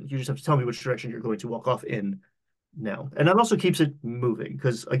direction. You just have to tell me which direction you're going to walk off in now. And that also keeps it moving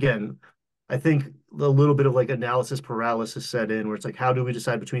because again, I think a little bit of like analysis paralysis set in where it's like, how do we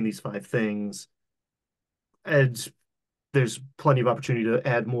decide between these 5 things? And there's plenty of opportunity to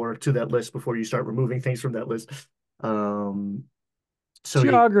add more to that list before you start removing things from that list. Um, so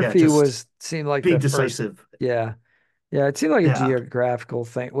yeah, Geography just was seemed like being the first, decisive. yeah. Yeah, it seemed like a Yeah. geographical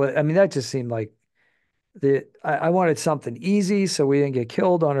thing. Well, I mean, that just seemed like I wanted something easy so we didn't get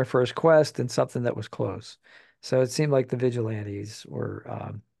killed on our first quest and something that was close. So it seemed like the vigilantes were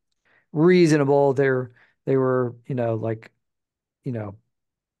reasonable. They were, like, you know,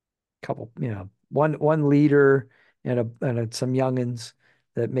 couple, one leader and some youngins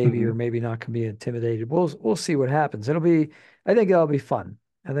that maybe or Mhm. maybe not can be intimidated. We'll see what happens. I think it'll be fun.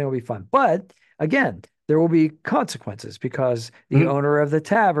 I think it'll be fun. But again, there will be consequences because the Mhm. owner of the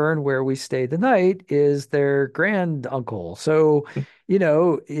tavern where we stayed the night is their grand uncle. So,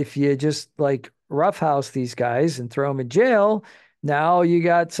 if you just like roughhouse these guys and throw them in jail, now you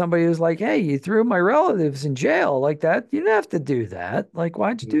got somebody who's like, "Hey, you threw my relatives in jail like that. You didn't have to do that. Like,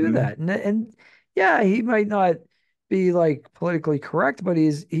 why'd you do Mhm. that?" And yeah, he might not be like politically correct, but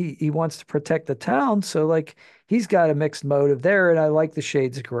he wants to protect the town. So like, he's got a mixed motive there, and I like the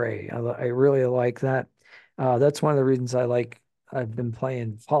shades of gray. I really like that. That's one of the reasons I've been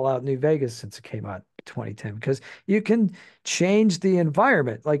playing Fallout New Vegas since it came out 2010 because you can change the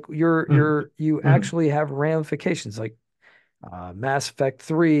environment. Like Mhm. you Mhm. actually have ramifications. Like Mass Effect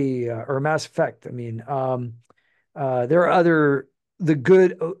 3 or Mass Effect. I mean, there are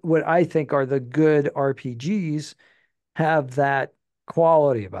what I think are the good RPGs have that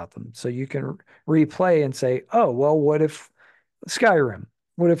quality about them. So you can replay and say, oh, well, what if Skyrim?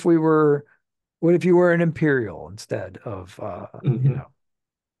 What if we were, what if you were an Imperial instead of, Mhm.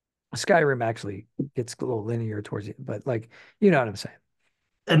 Skyrim actually gets a little linear towards it, but like, you know what I'm saying?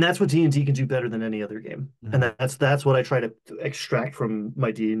 And that's what D&D can do better than any other game. And Mhm. that's what I try to extract from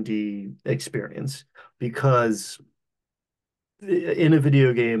my D&D experience because in a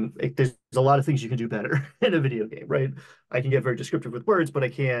video game, there's a lot of things you can do better in a video game, right? I can get very descriptive with words, but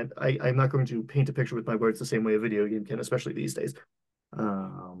I'm not going to paint a picture with my words the same way a video game can, especially these days.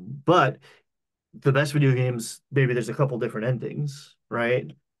 But the best video games, maybe there's a couple different endings, right?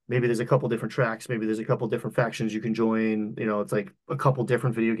 Maybe there's a couple different tracks, maybe there's a couple different factions you can join. You know, it's like a couple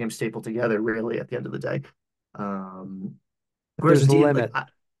different video games stapled together, really, at the end of the day. Um, But Whereas there's in a D, like limit.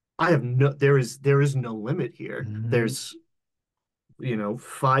 I have no, there is no limit here. Hmm. There's,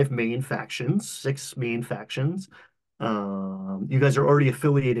 five main factions, six main factions. You guys are already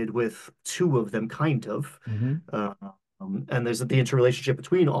affiliated with two of them, kind of. Hmm. And there's the interrelationship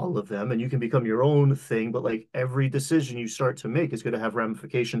between all of them, and you can become your own thing, but like every decision you start to make is going to have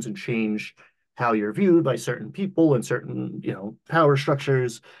ramifications and change how you're viewed by certain people and certain, power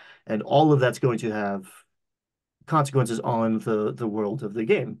structures, and all of that's going to have consequences on the world of the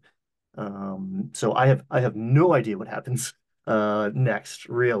game. So I have no idea what happens next,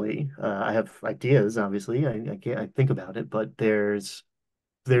 really. I have ideas, obviously. I think about it, but there's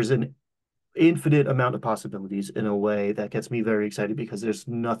an infinite amount of possibilities in a way that gets me very excited because there's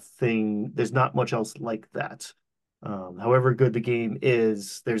not much else like that. However good the game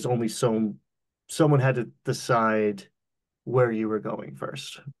is, there's only someone had to decide where you were going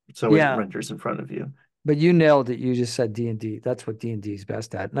first. So it Yeah, renders in front of you. but you nailed it. You just said D&D. That's what D&D is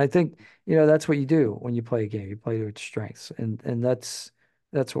best at. And I think, that's what you do when you play a game. You play to its strengths. And that's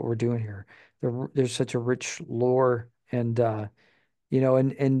what we're doing here. There's such a rich lore and what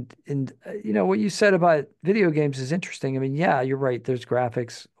you said about video games is interesting. I mean, yeah, you're right. There's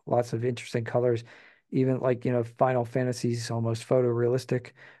graphics, lots of interesting colors, even like, Final Fantasy's almost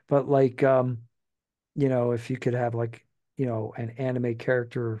photorealistic. But like if you could have like, an anime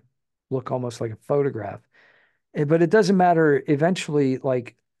character look almost like a photograph. But it doesn't matter eventually,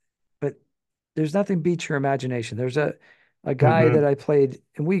 like, but there's nothing beats your imagination. There's a guy that Hmm. I played,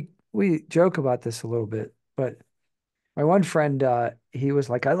 and we joke about this a little bit, but my one friend, he was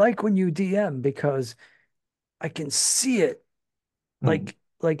like, I like when you DM because I can see it like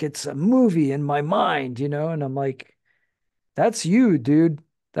it's a movie in my mind, and I'm like, that's you, dude.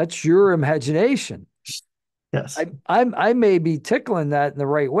 That's your imagination. Yes. I may be tickling that in the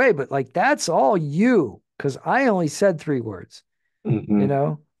right way, but like that's all you, because I only said three words, you Hmm.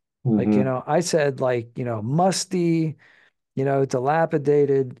 know? Like, Hmm. I said like, musty,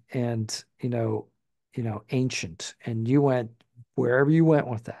 dilapidated and, ancient. And you went wherever you went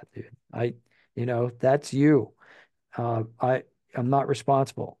with that, dude. That's you. I'm not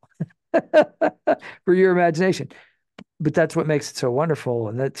responsible for your imagination, but that's what makes it so wonderful.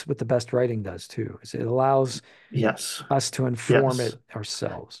 And that's what the best writing does too, is it allows Yes. us to inform Yes. it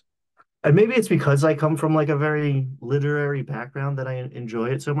ourselves. And maybe it's because I come from like a very literary background that I enjoy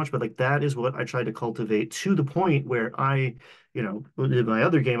it so much, but like that is what I try to cultivate to the point where in my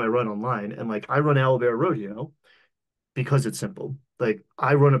other game I run online and like I run Owlbear Rodeo because it's simple. Like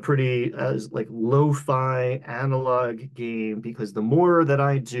I run a pretty as like lo-fi analog game because the more that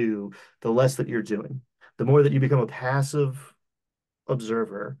I do, the less that you're doing. The more that you become a passive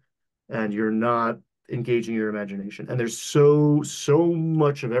observer and you're not engaging your imagination. And there's so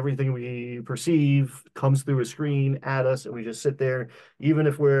much of everything we perceive comes through a screen at us, and we just sit there. Even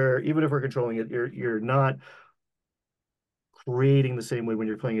if we're controlling it, you're not creating the same way when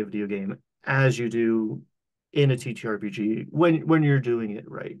you're playing a video game as you do in a TTRPG when you're doing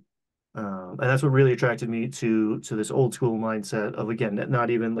it right. And that's what really attracted me to this old school mindset of again, not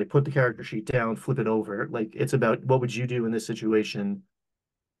even like put the character sheet down, flip it over. Like it's about what would you do in this situation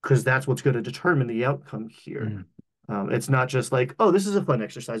because that's what's going to determine the outcome here. Mm. It's not just like, oh, this is a fun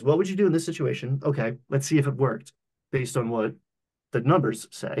exercise. What would you do in this situation? Okay, let's see if it worked based on what the numbers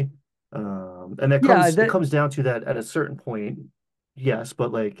say. And that Yeah, comes it that comes down to that at a certain point, yes,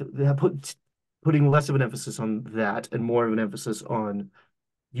 but like putting less of an emphasis on that and more of an emphasis on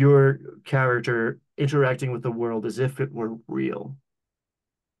your character interacting with the world as if it were real,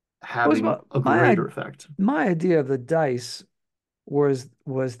 was having a my greater effect. my idea of the dice was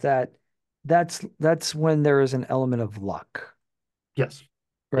that that's when there is an element of luck, Yes,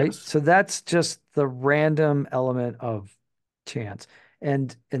 right? yes. So that's just the random element of chance.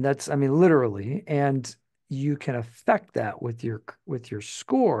 And that's, I mean, literally, and you can affect that with your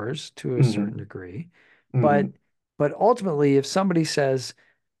scores to a certain Hmm. degree. But Hmm. but ultimately, if somebody says,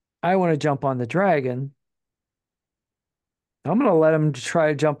 I want to jump on the dragon, I'm going to let them try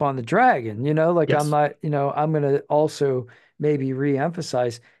to jump on the dragon, like I'm Yes. not, I'm going to also maybe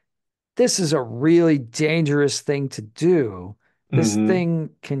re-emphasize this is a really dangerous thing to do. This Hmm. thing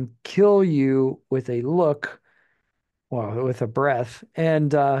can kill you with a look, well, with a breath.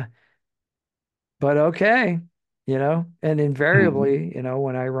 But okay, and Hmm. invariably,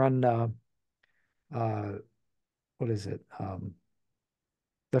 when I run, uh, what is it?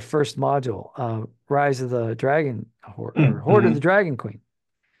 The first module, Rise of the Dragon or Horde of the Hmm. Dragon Queen.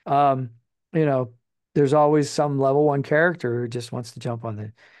 Um, you know, there's always some level one character who just wants to jump on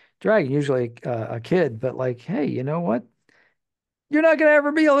the dragon, usually a kid, but like, hey, you know what? You're not going to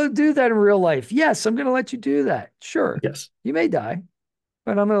ever be able to do that in real life. Yes, I'm going to let you do that. Sure. Yes. You may die,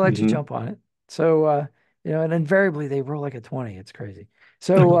 but I'm going to let you Hmm. jump on it. So, and invariably they roll like a 20. It's crazy.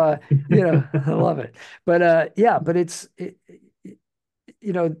 So, I love it. But yeah, but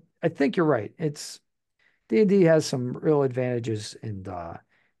I think you're right. D&D has some real advantages and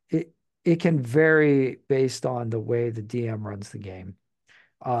it it can vary based on the way the DM runs the game.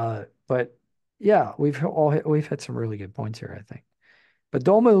 But yeah, we've had some really good points here, I think. But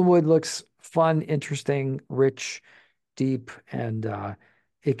Dolmenwood looks fun, interesting, rich, deep, and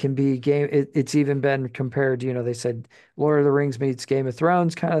it can be game. It's even been compared, they said Lord of the Rings meets Game of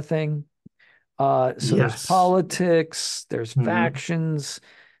Thrones kind of thing. So there's Yes. politics, there's Hmm. factions,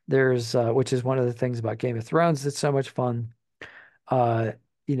 there's which is one of the things about Game of Thrones that's so much fun.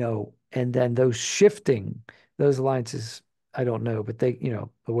 And then those shifting, those alliances, I don't know, but the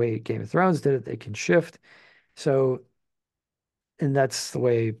way Game of Thrones did it, they can shift. So, and that's the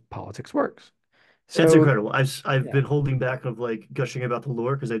way politics works. It's So, incredible. I've yeah. been holding back of like gushing about the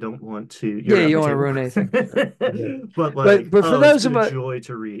lore because I don't want to Yeah, around you my don't want to table. ruin anything. Sure. Good. But But like, but for oh, it's those been of a us, joy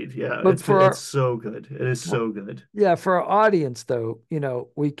to read. Yeah, but for it's our, so good. It is well, so good. yeah, for our audience though,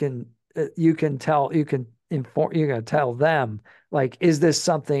 we can you can tell you can inform you're gonna tell them like, is this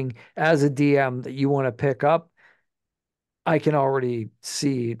something as a DM that you want to pick up? I can already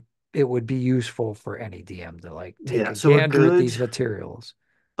see it would be useful for any DM to like take Yeah, a so gander at these materials.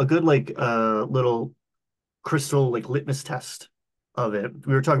 a good like little crystal like litmus test of it.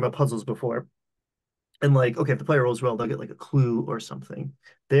 We were talking about puzzles before. And like, okay, if the player rolls well, they'll get like a clue or something.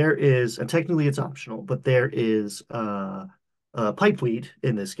 There is, and technically it's optional, but there is pipeweed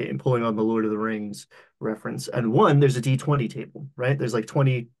in this game, pulling on the Lord of the Rings reference. And one, there's a D20 table, right? There's like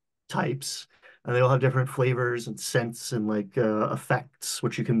 20 types, and they all have different flavors and scents and like effects,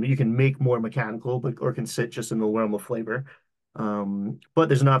 which you can make more mechanical, but or can sit just in the realm of flavor. But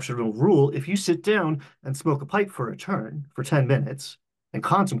there's an optional rule. If you sit down and smoke a pipe for a turn for 10 minutes and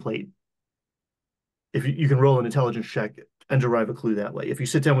contemplate, if you can roll an intelligence check and derive a clue that way. If you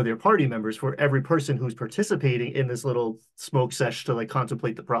sit down with your party members, for every person who's participating in this little smoke sesh to like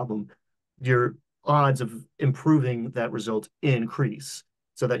contemplate the problem, your odds of improving that result increase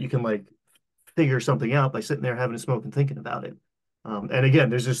so that you can like figure something out by sitting there having a smoke and thinking about it. And again,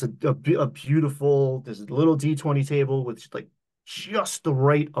 there's just a beautiful, there's a little D20 table with like just the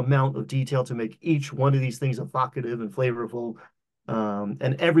right amount of detail to make each one of these things evocative and flavorful.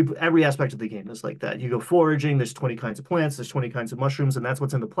 And every aspect of the game is like that. You go foraging, there's 20 kinds of plants, there's 20 kinds of mushrooms, and that's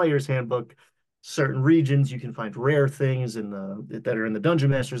what's in the player's handbook. Certain regions you can find rare things in the that are in the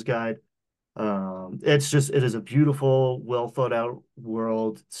Dungeon Master's Guide. It is a beautiful, well thought out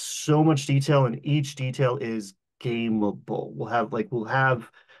world. So much detail, and each detail is gameable. We'll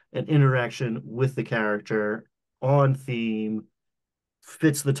have an interaction with the character on theme,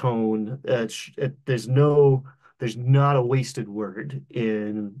 fits the tone. There's not a wasted word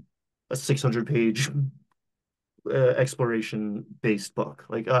in a 600 page exploration based book.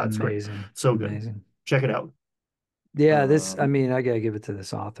 Like, it's great. Amazing. So good. Amazing. Check it out. Yeah, I Um, mean, I gotta give it to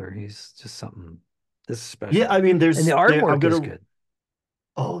this author. He's just something, this is yeah, special. I mean, And the I'm artwork is gonna, good.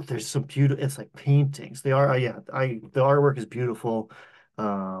 oh, there's some beautiful, it's like paintings. They are, yeah, the artwork is beautiful.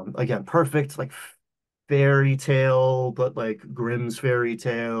 Again, perfect, like fairy tale, but like Grimm's fairy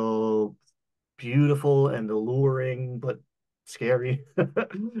tale, beautiful and alluring, but scary,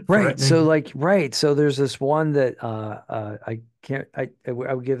 Right. So threatening. right. So there's this one that I can't I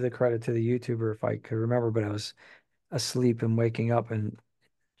would give the credit to the YouTuber if I could remember, but I was asleep and waking up and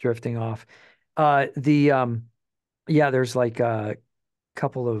drifting off. The Yeah, there's like a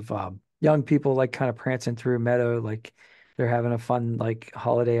couple of young people like kind of prancing through a meadow, like they're having a fun like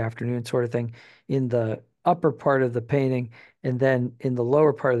holiday afternoon sort of thing in the upper part of the painting. And then in the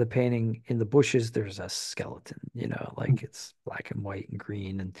lower part of the painting, in the bushes, there's a skeleton, like it's black and white and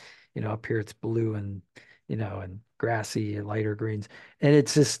green. And, up here it's blue and grassy and lighter greens. And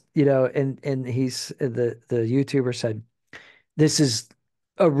it's just, and the YouTuber said, this is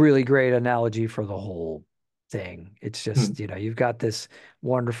a really great analogy for the whole thing. It's Hmm. just, you've got this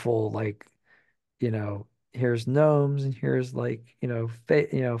wonderful, like, here's gnomes and here's like,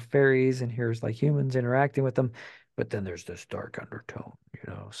 fairies and here's like humans interacting with them. But then there's this dark undertone,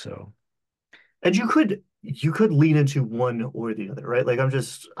 so And you could lean into one or the other, right? Like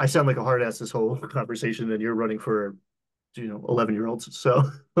I sound like a hard ass this whole conversation, and you're running for 11-year-olds. So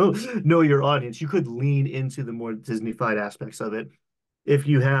know your audience. You could lean into the more Disney-fied aspects of it. If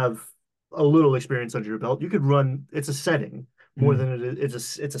you have a little experience under your belt, you could run, it's a setting, more Mm. than it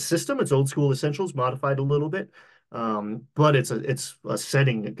is. It's a system. It's old school essentials modified a little bit, but it's a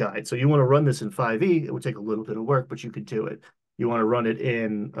setting guide. So you want to run this in 5e, it would take a little bit of work, but you could do it. You want to run it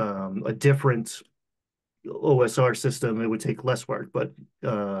in a different OSR system, it would take less work, but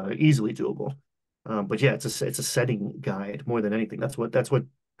easily doable. But yeah, it's a setting guide more than anything. That's what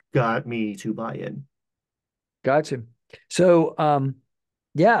got me to buy in. Gotcha. So,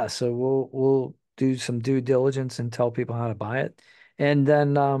 yeah, so we'll do some due diligence and tell people how to buy it. And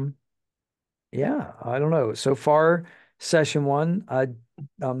then, yeah, I don't know. So far, session one,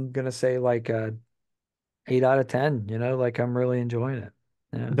 I'm gonna say like 8 out of 10, like I'm really enjoying it.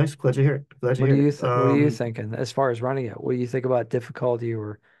 Yeah. Nice, glad to hear it. Glad to hear it. What are you thinking as far as running it? What do you think about difficulty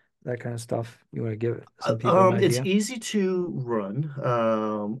or that kind of stuff? You want to give some people an It's idea? easy to run.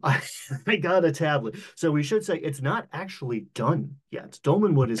 I got a tablet, so we should say it's not actually done yet.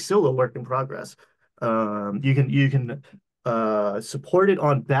 Dolmenwood is still a work in progress. You can support it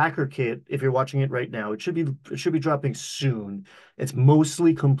on BackerKit if you're watching it right now. It should be dropping soon. It's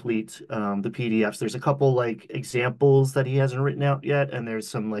mostly complete. The PDFs. There's a couple like examples that he hasn't written out yet, and there's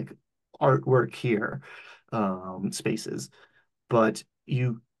some like artwork here, spaces, but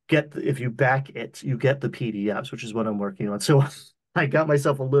if you back it, you get the PDFs, which is what I'm working on. So I got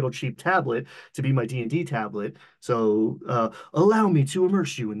myself a little cheap tablet to be my D&D tablet. So allow me to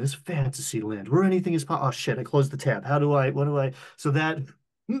immerse you in this fantasy land where anything is possible. Oh shit, I closed the tab. What do I? So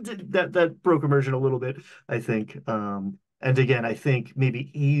that broke immersion a little bit, I think. And again, I think maybe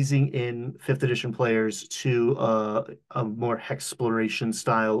easing in fifth edition players to a more exploration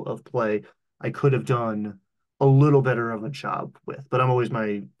style of play, I could have done a little better of a job with. But I'm always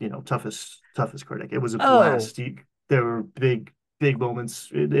my, toughest critic. It was a Oh, blast. There were big moments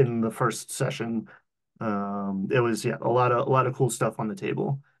in the first session. It was yeah, a lot of cool stuff on the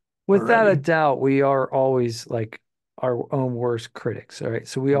table without a already. doubt, we are always like our own worst critics. All right.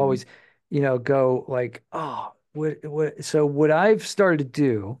 So we Mm, always, go like, oh, so what I've started to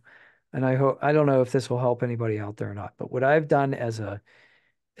do, and I don't know if this will help anybody out there or not, but what I've done as a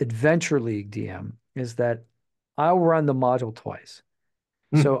Adventure League DM is that I'll run the module twice.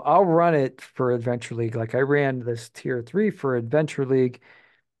 So mm, I'll run it for Adventure League. Like I ran this tier 3 for Adventure League,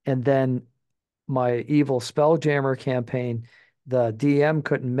 and then my evil Spelljammer campaign, the DM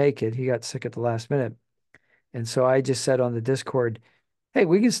couldn't make it. He got sick at the last minute. And so I just said on the Discord, hey,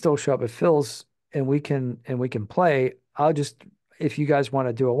 we can still show up at Phil's and we can play. I'll just if you guys want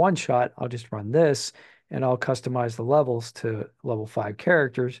to do a one shot, I'll just run this and I'll customize the levels to level 5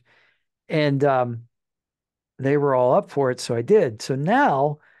 characters. And they were all up for it, so I did. So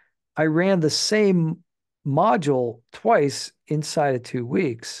now I ran the same module twice inside of 2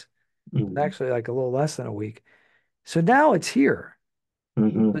 weeks, mm, actually like a little less than a week. So now it's here.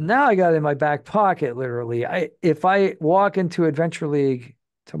 But mm, now I got it in my back pocket, literally. If I walk into Adventure League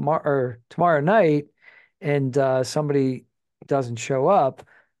tomorrow night and somebody doesn't show up,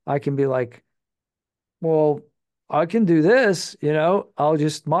 I can be like, well, I can do this, I'll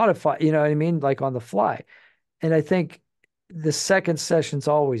just modify, you know what I mean? Like on the fly. And I think the second session's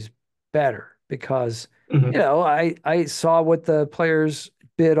always better because, mm, I saw what the players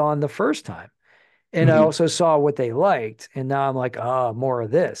bid on the first time. And I mm, also saw what they liked. And now I'm like, more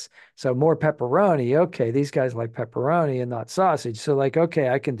of this. So more pepperoni. Okay, these guys like pepperoni and not sausage. So like, okay,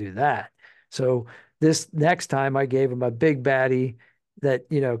 I can do that. So this next time I gave him a big baddie that,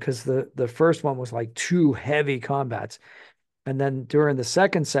 because the first one was like two heavy combats. And then during the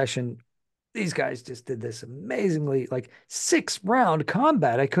second session, these guys just did this amazingly, like 6 round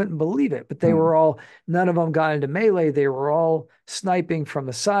combat. I couldn't believe it, but mm, none of them got into melee. They were all sniping from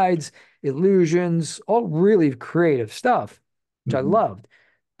the sides, illusions, all really creative stuff, which I mm, loved.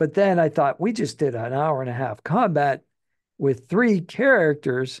 But then I thought, we just did an hour and a half combat with 3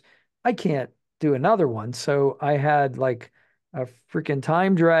 characters. I can't do another one. So I had like a freaking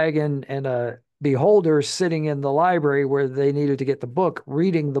time dragon and a beholder sitting in the library where they needed to get the book,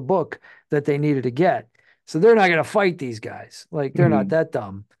 reading the book that they needed to get. So they're not going to fight these guys. Like they're not mm, that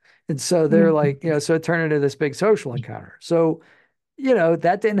dumb. And so they're mm, like, so it turned into this big social encounter. So,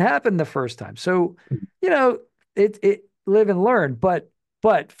 that didn't happen the first time. So, you know, it live and learn. But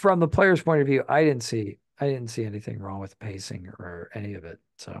from the player's point of view, I didn't see anything wrong with pacing or any of it.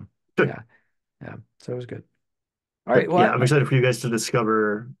 So Good. yeah, yeah. So it was good. All right. But yeah, Well, I'm excited for you guys to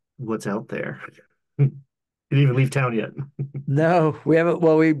discover what's out there. Didn't even leave town yet. no, we haven't.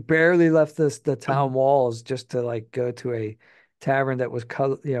 Well, we barely left the town walls just to like go to a tavern that was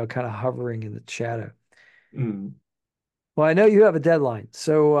kind of hovering in the shadow. Mm. Well, I know you have a deadline,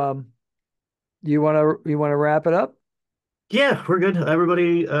 so you want to wrap it up? Yeah, we're good.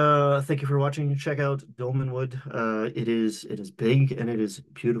 Everybody, thank you for watching. Check out Dolmenwood. It is big and it is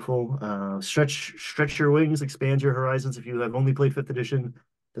beautiful. Stretch your wings, expand your horizons. If you have only played fifth edition,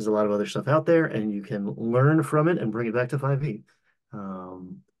 there's a lot of other stuff out there, and you can learn from it and bring it back to 5e.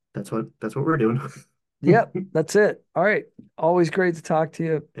 Um, that's what we're doing. Yep, that's it. All right. Always great to talk to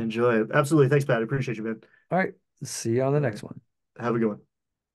you. Enjoy it. Absolutely. Thanks, Pat. I appreciate you, man. All right. See you on the All next right. one. Have a good one.